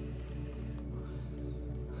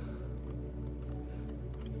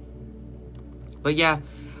 But yeah,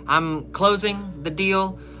 I'm closing the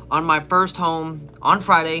deal on my first home on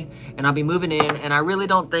Friday, and I'll be moving in, and I really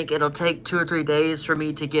don't think it'll take 2 or 3 days for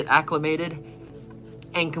me to get acclimated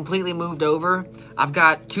and completely moved over. I've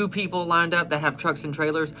got 2 people lined up that have trucks and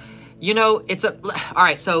trailers. You know, all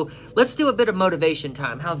right, so let's do a bit of motivation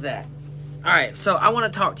time. How's that? All right, so I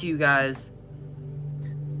want to talk to you guys.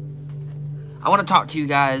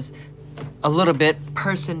 A little bit,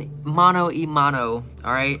 mano y mano,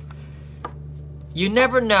 all right? You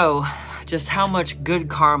never know just how much good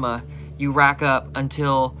karma you rack up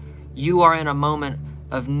until you are in a moment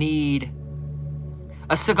of need.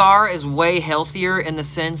 A cigar is way healthier in the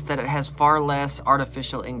sense that it has far less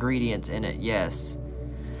artificial ingredients in it, yes.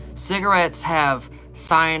 Cigarettes have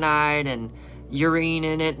cyanide and urine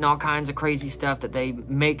in it and all kinds of crazy stuff that they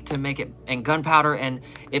make to make it, and gunpowder, and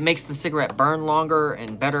it makes the cigarette burn longer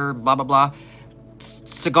and better, blah, blah, blah.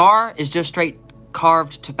 Cigar is just straight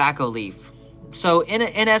carved tobacco leaf. So in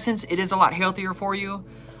essence, it is a lot healthier for you.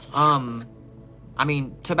 I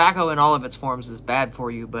mean, tobacco in all of its forms is bad for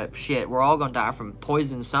you, but shit, we're all gonna die from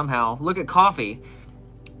poison somehow. Look at coffee.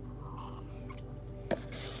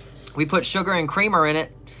 We put sugar and creamer in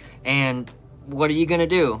it, and what are you gonna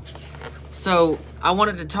do? So I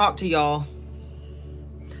wanted to talk to y'all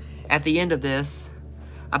at the end of this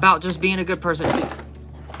about just being a good person.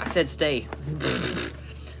 I said stay.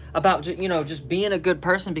 About, you know, just being a good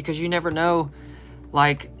person, because you never know,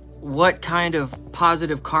 like, what kind of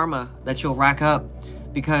positive karma that you'll rack up.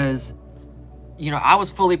 Because, you know, I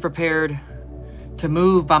was fully prepared to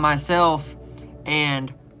move by myself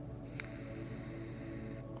and,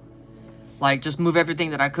 like, just move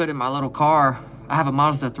everything that I could in my little car. I have a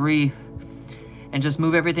Mazda 3. And just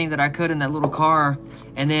move everything that I could in that little car.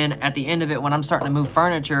 And then at the end of it, when I'm starting to move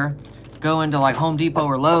furniture, go into like Home Depot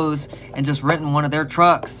or Lowe's and just renting one of their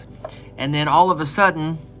trucks. And then all of a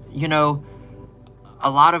sudden, you know,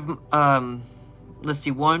 a lot of, let's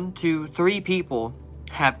see, 1, 2, 3 people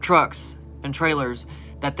have trucks and trailers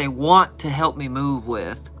that they want to help me move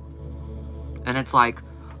with. And it's like,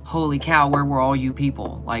 holy cow, where were all you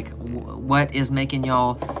people? Like, what is making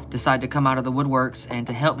y'all decide to come out of the woodworks and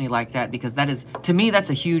to help me like that? Because that is, to me, that's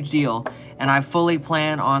a huge deal. And I fully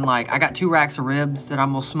plan on, like, I got 2 racks of ribs that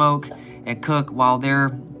I'm gonna smoke and cook while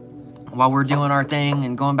we're doing our thing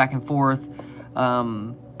and going back and forth.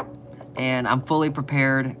 And I'm fully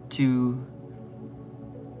prepared to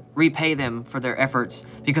repay them for their efforts,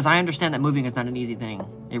 because I understand that moving is not an easy thing.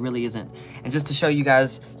 It really isn't. And just to show you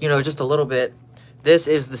guys, you know, just a little bit, this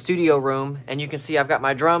is the studio room, and you can see I've got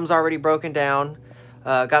my drums already broken down,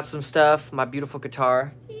 got some stuff, my beautiful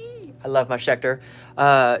guitar. I love my Schecter.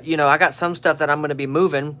 You know, I got some stuff that I'm going to be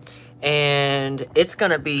moving, and it's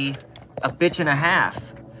going to be a bitch and a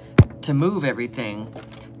half to move everything,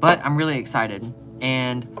 but I'm really excited,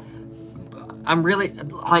 and I'm really,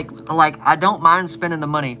 like I don't mind spending the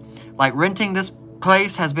money. Like, renting this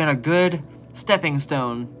place has been a good stepping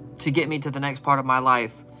stone to get me to the next part of my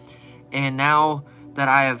life. And now that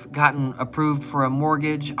I have gotten approved for a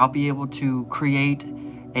mortgage, I'll be able to create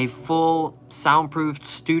a full soundproofed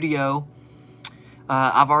studio.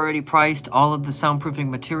 I've already priced all of the soundproofing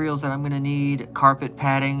materials that I'm going to need, carpet,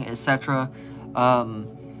 padding, etc. I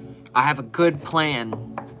have a good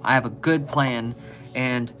plan.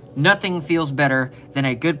 And nothing feels better than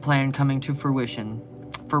a good plan coming to fruition,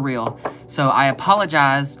 for real. So I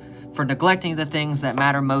apologize for neglecting the things that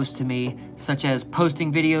matter most to me, such as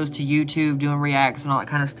posting videos to YouTube, doing reacts and all that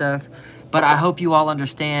kind of stuff. But I hope you all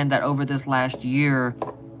understand that over this last year,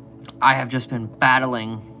 I have just been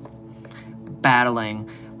battling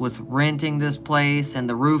with renting this place and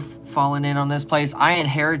the roof falling in on this place. I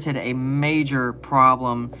inherited a major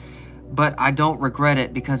problem, but I don't regret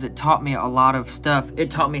it, because it taught me a lot of stuff. It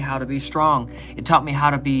taught me how to be strong. It taught me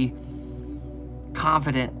how to be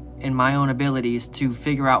confident in my own abilities to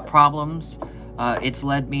figure out problems. It's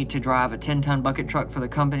led me to drive a 10-ton bucket truck for the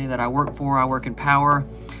company that I work for. I work in power,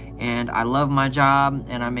 and I love my job,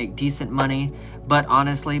 and I make decent money. But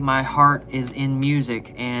honestly, my heart is in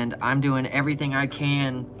music, and I'm doing everything I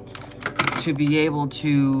can to be able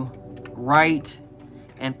to write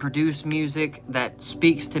and produce music that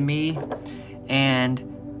speaks to me. And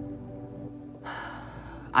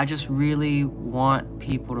I just really want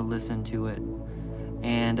people to listen to it.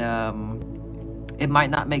 And it might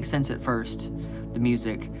not make sense at first, the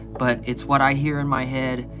music, but it's what I hear in my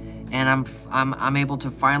head, and I'm able to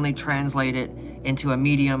finally translate it into a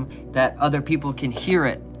medium that other people can hear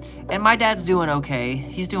it. And my dad's doing okay.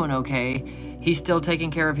 He's doing okay. He's still taking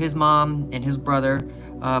care of his mom and his brother,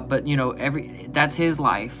 but you know, that's his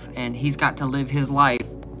life, and he's got to live his life.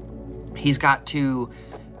 He's got to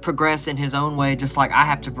progress in his own way, just like I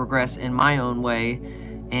have to progress in my own way.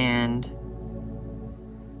 And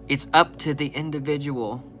it's up to the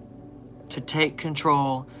individual to take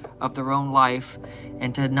control of their own life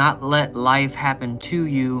and to not let life happen to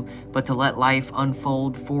you, but to let life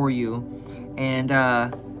unfold for you. And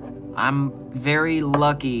I'm very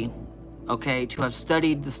lucky, okay, to have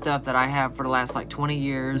studied the stuff that I have for the last like 20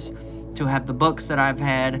 years, to have the books that I've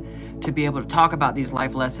had, to be able to talk about these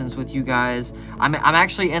life lessons with you guys. I'm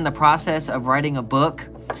actually in the process of writing a book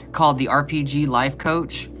called The RPG Life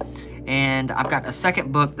Coach. And I've got a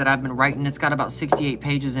second book that I've been writing. It's got about 68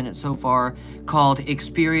 pages in it so far, called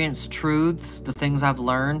Experience Truths, The Things I've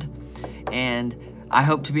Learned. And I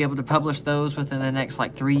hope to be able to publish those within the next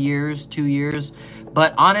like 3 years, 2 years.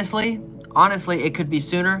 But honestly, it could be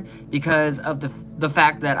sooner because of the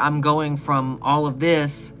fact that I'm going from all of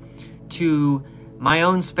this to my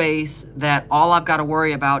own space, that all I've got to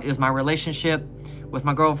worry about is my relationship with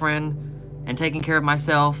my girlfriend and taking care of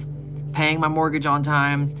myself, paying my mortgage on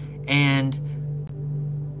time, and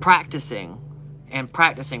practicing. And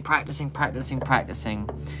practicing.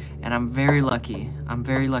 And I'm very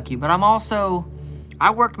lucky. But I'm also,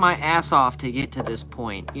 I worked my ass off to get to this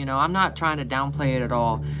point. You know, I'm not trying to downplay it at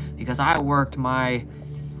all, because I worked my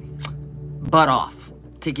butt off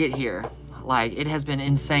to get here. Like, it has been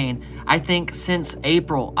insane. I think since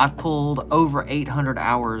April, I've pulled over 800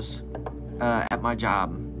 hours at my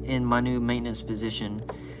job in my new maintenance position.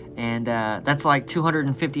 And that's like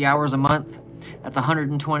 250 hours a month. That's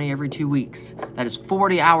 120 every 2 weeks. That is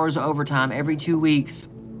 40 hours of overtime every 2 weeks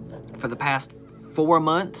for the past 4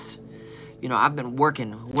 months. You know, I've been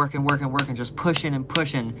working, just pushing and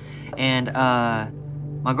pushing. And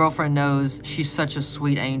my girlfriend knows. She's such a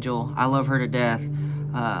sweet angel. I love her to death.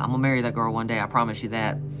 I'm gonna marry that girl one day, I promise you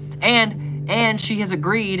that. And she has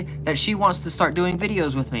agreed that she wants to start doing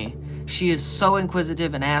videos with me. She is so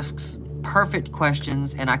inquisitive and asks perfect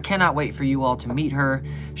questions, and I cannot wait for you all to meet her.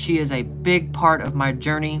 She is a big part of my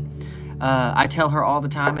journey. I tell her all the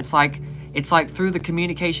time, it's like through the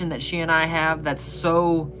communication that she and I have, that's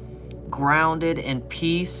so grounded in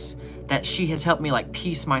peace, that she has helped me like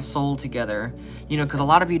piece my soul together. You know, because a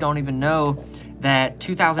lot of you don't even know that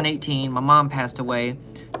 2018, my mom passed away.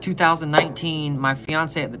 2019, my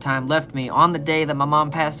fiance at the time left me on the day that my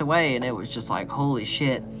mom passed away, and it was just like, holy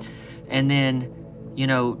shit. And then, you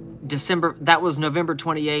know, December, that was November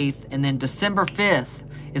 28th, and then December 5th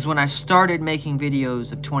is when I started making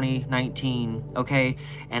videos of 2019, okay?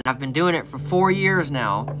 And I've been doing it for 4 years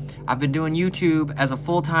now. I've been doing YouTube as a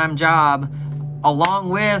full-time job, along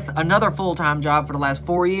with another full-time job for the last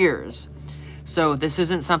 4 years. So this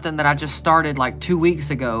isn't something that I just started like 2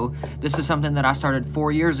 weeks ago. This is something that I started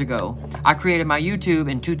 4 years ago. I created my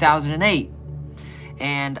YouTube in 2008,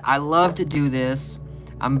 and I love to do this.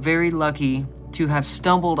 I'm very lucky to have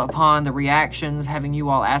stumbled upon the reactions, having you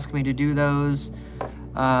all ask me to do those.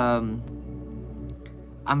 I'm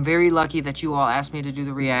very lucky that you all asked me to do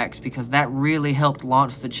the reacts, because that really helped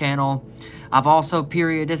launch the channel. I've also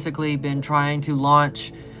periodically been trying to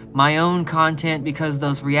launch my own content, because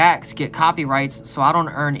those reacts get copyrights, so I don't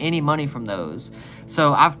earn any money from those.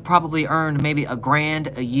 So I've probably earned maybe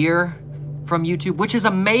 $1,000 a year from YouTube, which is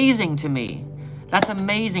amazing to me. That's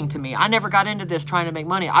amazing to me. I never got into this trying to make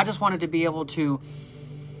money. I just wanted to be able to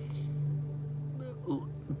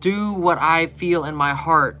do what I feel in my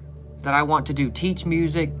heart that I want to do. Teach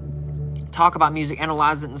music, talk about music,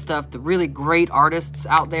 analyze it and stuff. The really great artists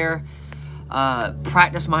out there.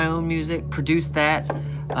 Practice my own music, produce that.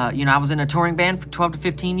 You know, I was in a touring band for 12 to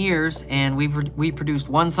 15 years, and we produced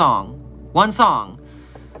one song. But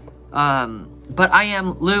I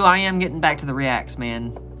am getting back to the reacts,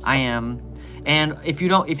 man. I am. And if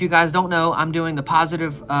you guys don't know, I'm doing the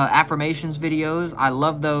positive affirmations videos. I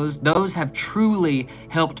love those. Those have truly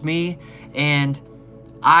helped me, and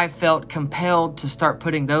I felt compelled to start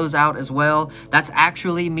putting those out as well. That's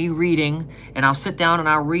actually me reading, and I'll sit down and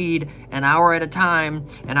I'll read an hour at a time,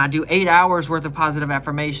 and I do 8 hours worth of positive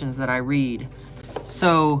affirmations that I read.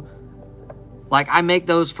 So, like, I make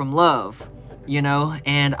those from love, you know,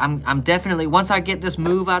 and I'm definitely, once I get this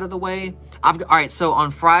move out of the way, all right, so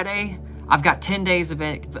on Friday, I've got 10 days of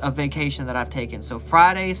vacation that I've taken. So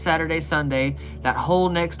Friday, Saturday, Sunday, that whole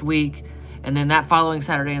next week, and then that following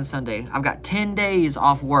Saturday and Sunday, I've got 10 days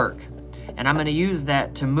off work. And I'm gonna use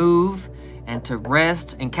that to move and to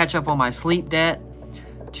rest and catch up on my sleep debt,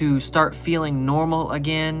 to start feeling normal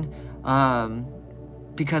again,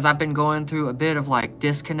 because I've been going through a bit of like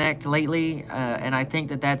disconnect lately, and I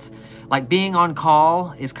think that's, like, being on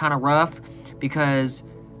call is kind of rough, because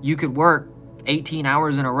you could work 18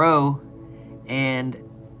 hours in a row and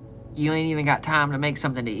you ain't even got time to make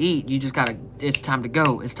something to eat. You just gotta, it's time to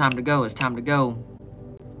go, it's time to go, it's time to go.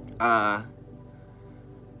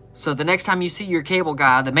 So the next time you see your cable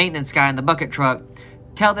guy, the maintenance guy in the bucket truck,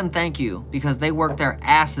 tell them thank you, because they work their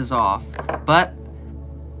asses off. But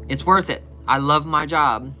it's worth it. I love my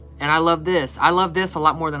job, and I love this. I love this a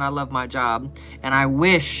lot more than I love my job. And I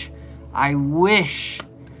wish,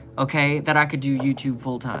 okay, that I could do YouTube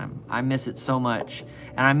full-time. I miss it so much.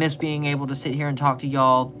 And I miss being able to sit here and talk to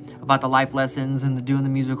y'all about the life lessons and doing the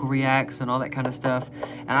musical reacts and all that kind of stuff.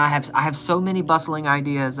 And I have so many bustling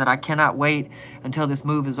ideas that I cannot wait until this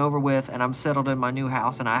move is over with and I'm settled in my new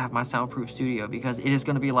house and I have my soundproof studio, because it is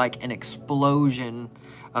going to be like an explosion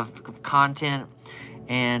of content.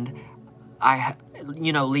 And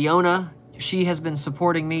you know, Leona, she has been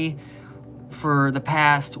supporting me for the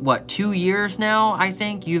past, what, 2 years now, I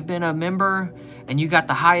think. You've been a member, and you got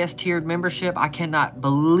the highest tiered membership. I cannot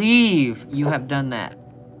believe you have done that.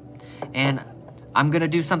 And I'm going to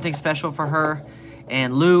do something special for her.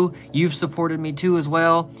 And Lou, you've supported me too as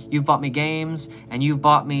well. You've bought me games, and you've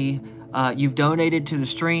bought me, you've donated to the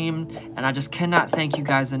stream. And I just cannot thank you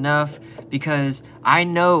guys enough, because I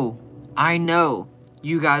know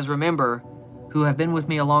you guys remember, who have been with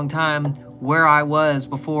me a long time, where I was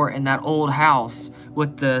before in that old house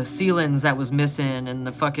with the ceilings that was missing and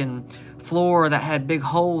the fucking floor that had big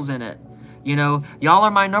holes in it. You know, y'all are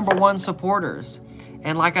my #1 supporters.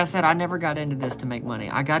 And like I said, I never got into this to make money.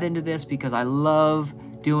 I got into this because I love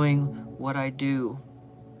doing what I do.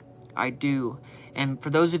 I do. And for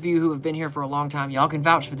those of you who have been here for a long time, y'all can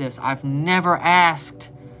vouch for this. I've never asked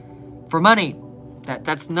for money.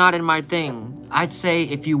 That's not in my thing. I'd say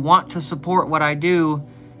if you want to support what I do,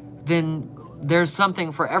 then there's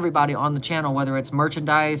something for everybody on the channel, whether it's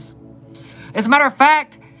merchandise. As a matter of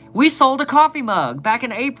fact, we sold a coffee mug back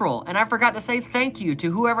in April, and I forgot to say thank you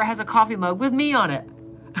to whoever has a coffee mug with me on it.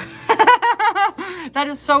 That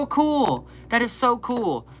is so cool. That is so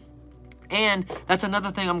cool. And that's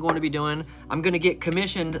another thing I'm going to be doing. I'm going to get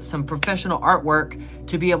commissioned some professional artwork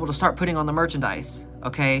to be able to start putting on the merchandise,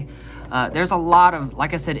 okay? There's a lot of,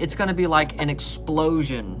 like I said, it's going to be like an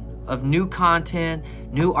explosion of new content,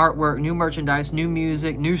 new artwork, new merchandise, new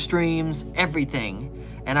music, new streams, everything.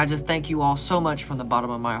 And I just thank you all so much from the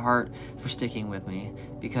bottom of my heart for sticking with me,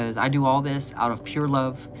 because I do all this out of pure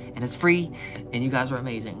love, and it's free, and you guys are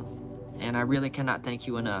amazing. And I really cannot thank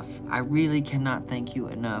you enough. I really cannot thank you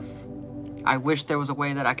enough. I wish there was a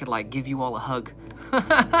way that I could, like, give you all a hug.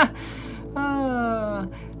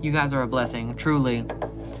 You guys are a blessing, truly.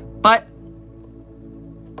 But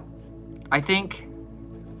I think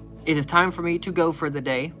it is time for me to go for the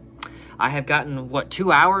day. I have gotten, what,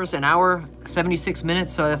 2 hours, an hour, 76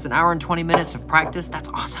 minutes, so that's an hour and 20 minutes of practice. That's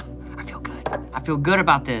awesome. I feel good. I feel good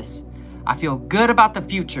about this. I feel good about the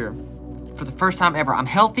future for the first time ever. I'm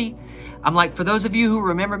healthy. I'm like, for those of you who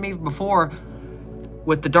remember me before,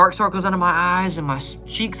 with the dark circles under my eyes and my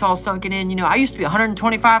cheeks all sunken in, you know, I used to be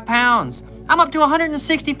 125 pounds. I'm up to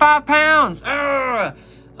 165 pounds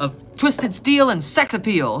of twisted steel and sex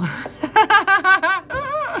appeal.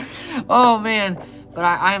 Oh, man. But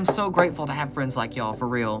I am so grateful to have friends like y'all, for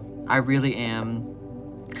real. I really am.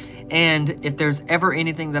 And if there's ever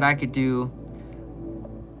anything that I could do,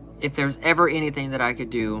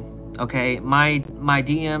 okay, my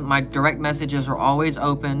DM, my direct messages are always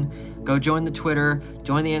open. Go join the Twitter,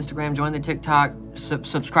 join the Instagram, join the TikTok,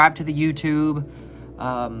 subscribe to the YouTube.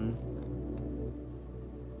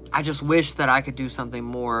 I just wish that I could do something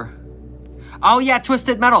more. Oh yeah,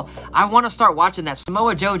 Twisted Metal. I want to start watching that.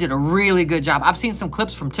 Samoa Joe did a really good job. I've seen some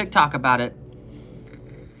clips from TikTok about it.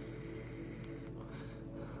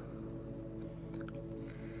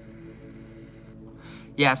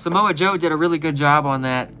 Yeah, Samoa Joe did a really good job on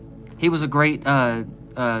that. He was a great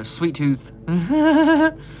sweet tooth.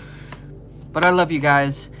 But I love you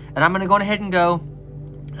guys, and I'm gonna go ahead and go,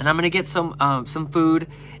 and I'm gonna get some food,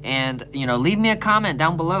 and you know, leave me a comment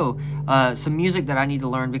down below, some music that I need to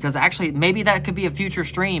learn, because actually maybe that could be a future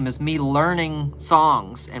stream, is me learning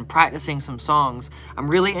songs and practicing some songs. I'm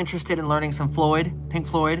really interested in learning some Pink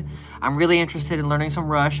Floyd. I'm really interested in learning some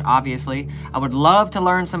Rush, obviously. I would love to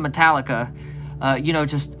learn some Metallica. You know,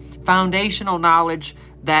 just foundational knowledge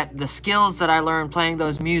that the skills that I learned playing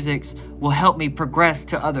those musics will help me progress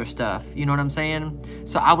to other stuff. You know what I'm saying?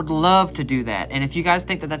 So I would love to do that. And if you guys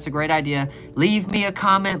think that that's a great idea, leave me a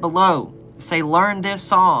comment below. Say, learn this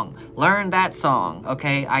song, learn that song,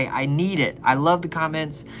 okay? I need it. I love the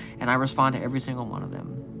comments, and I respond to every single one of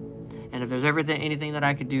them. And if there's anything that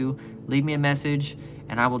I could do, leave me a message,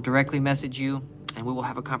 and I will directly message you, and we will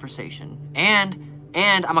have a conversation. And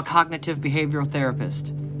I'm a cognitive behavioral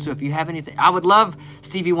therapist. So if you have anything, I would love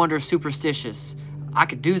Stevie Wonder's Superstitious. I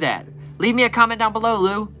could do that. Leave me a comment down below,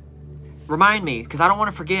 Lou. Remind me, because I don't want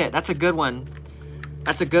to forget. That's a good one.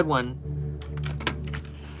 That's a good one.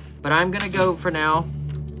 But I'm going to go for now,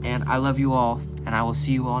 and I love you all, and I will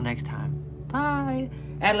see you all next time. Bye.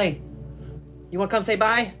 Adley, you want to come say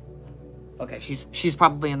bye? Okay, she's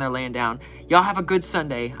probably in there laying down. Y'all have a good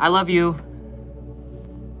Sunday. I love you.